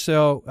quickly,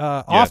 so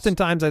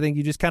oftentimes I think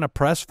you just kind of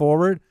press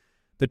forward.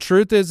 The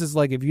truth is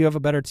like if you have a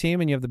better team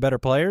and you have the better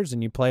players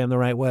and you play them the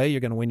right way, you're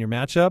going to win your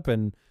matchup,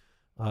 and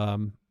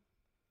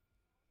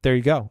there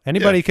you go.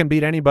 Anybody can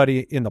beat anybody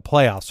in the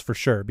playoffs for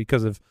sure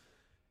because of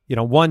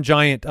one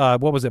giant.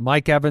 What was it?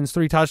 Mike Evans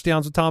 3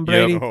 touchdowns with Tom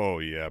Brady. Yep. Oh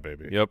yeah,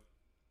 baby. Yep.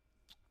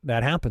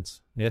 That happens.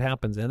 It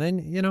happens, and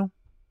then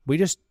we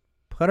just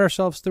put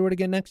ourselves through it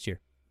again next year.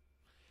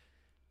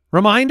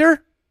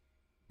 Reminder.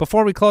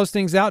 Before we close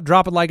things out,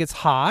 drop it like it's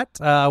hot.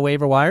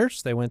 Waiver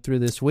wires, they went through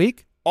this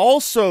week.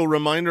 Also,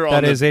 reminder on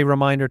that is a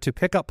reminder to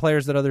pick up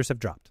players that others have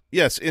dropped.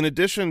 Yes, in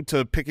addition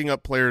to picking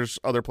up players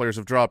other players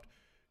have dropped,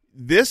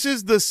 this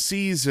is the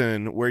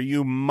season where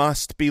you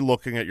must be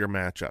looking at your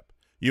matchup.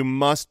 You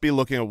must be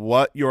looking at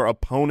what your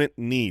opponent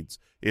needs.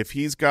 If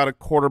he's got a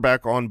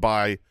quarterback on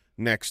bye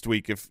next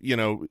week, if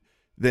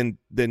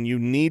then you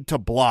need to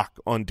block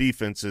on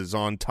defenses,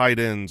 on tight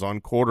ends,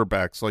 on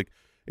quarterbacks. Like,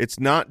 it's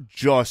not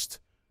just,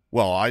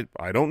 well,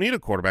 I don't need a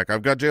quarterback.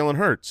 I've got Jalen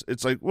Hurts.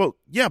 It's like, well,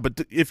 yeah,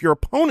 but if your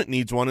opponent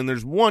needs one and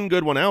there's one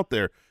good one out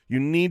there, you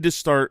need to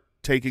start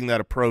taking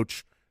that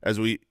approach as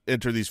we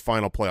enter these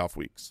final playoff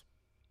weeks.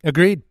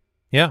 Agreed.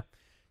 Yeah.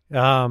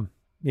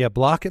 Yeah,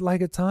 block it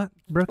like it's hot,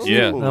 Brooks.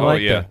 Yeah. I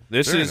like that.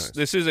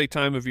 This is a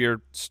time of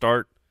year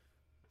start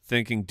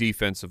thinking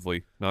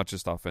defensively, not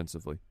just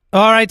offensively.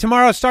 All right,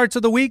 tomorrow starts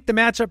of the week. The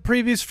matchup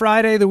previews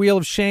Friday. The Wheel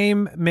of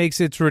Shame makes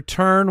its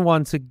return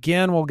once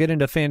again. We'll get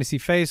into Fantasy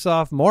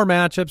Face-Off. More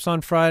matchups on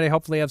Friday.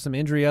 Hopefully have some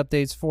injury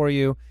updates for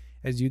you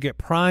as you get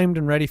primed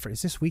and ready for –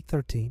 is this Week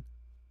 13?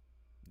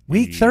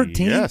 Week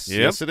 13?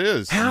 Yes, it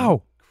is.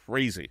 How?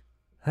 Crazy.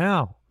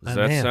 How?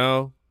 That's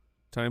how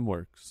time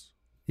works.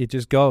 It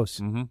just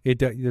goes.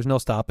 Mm-hmm. There's no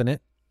stopping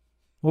it.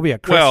 We'll be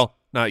at Well,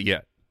 not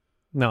yet.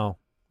 No.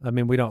 I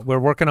mean, we're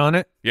working on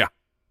it. Yeah.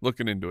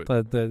 Looking into it.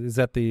 Is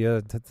that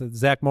the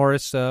Zach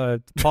Morris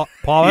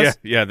pause?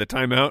 Yeah, the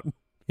timeout.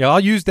 Yeah, I'll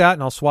use that,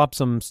 and I'll swap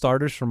some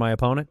starters for my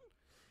opponent.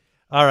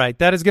 All right,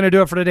 that is going to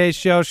do it for today's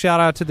show.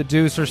 Shout out to the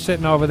Deucer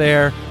sitting over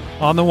there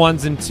on the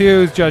ones and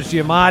twos. Judge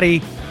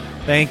Giamatti,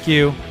 thank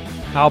you.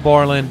 Hal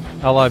Borland,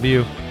 I love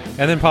you.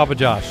 And then Papa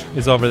Josh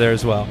is over there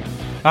as well.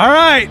 All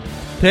right,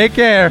 take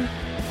care.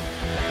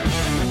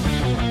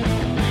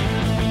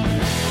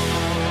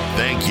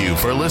 Thank you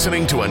for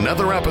listening to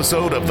another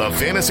episode of the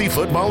Fantasy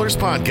Footballers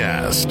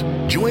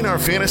Podcast. Join our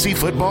fantasy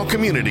football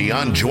community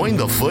on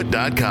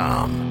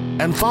jointhefoot.com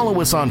and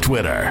follow us on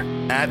Twitter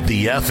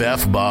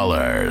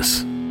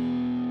 @TheFFBallers.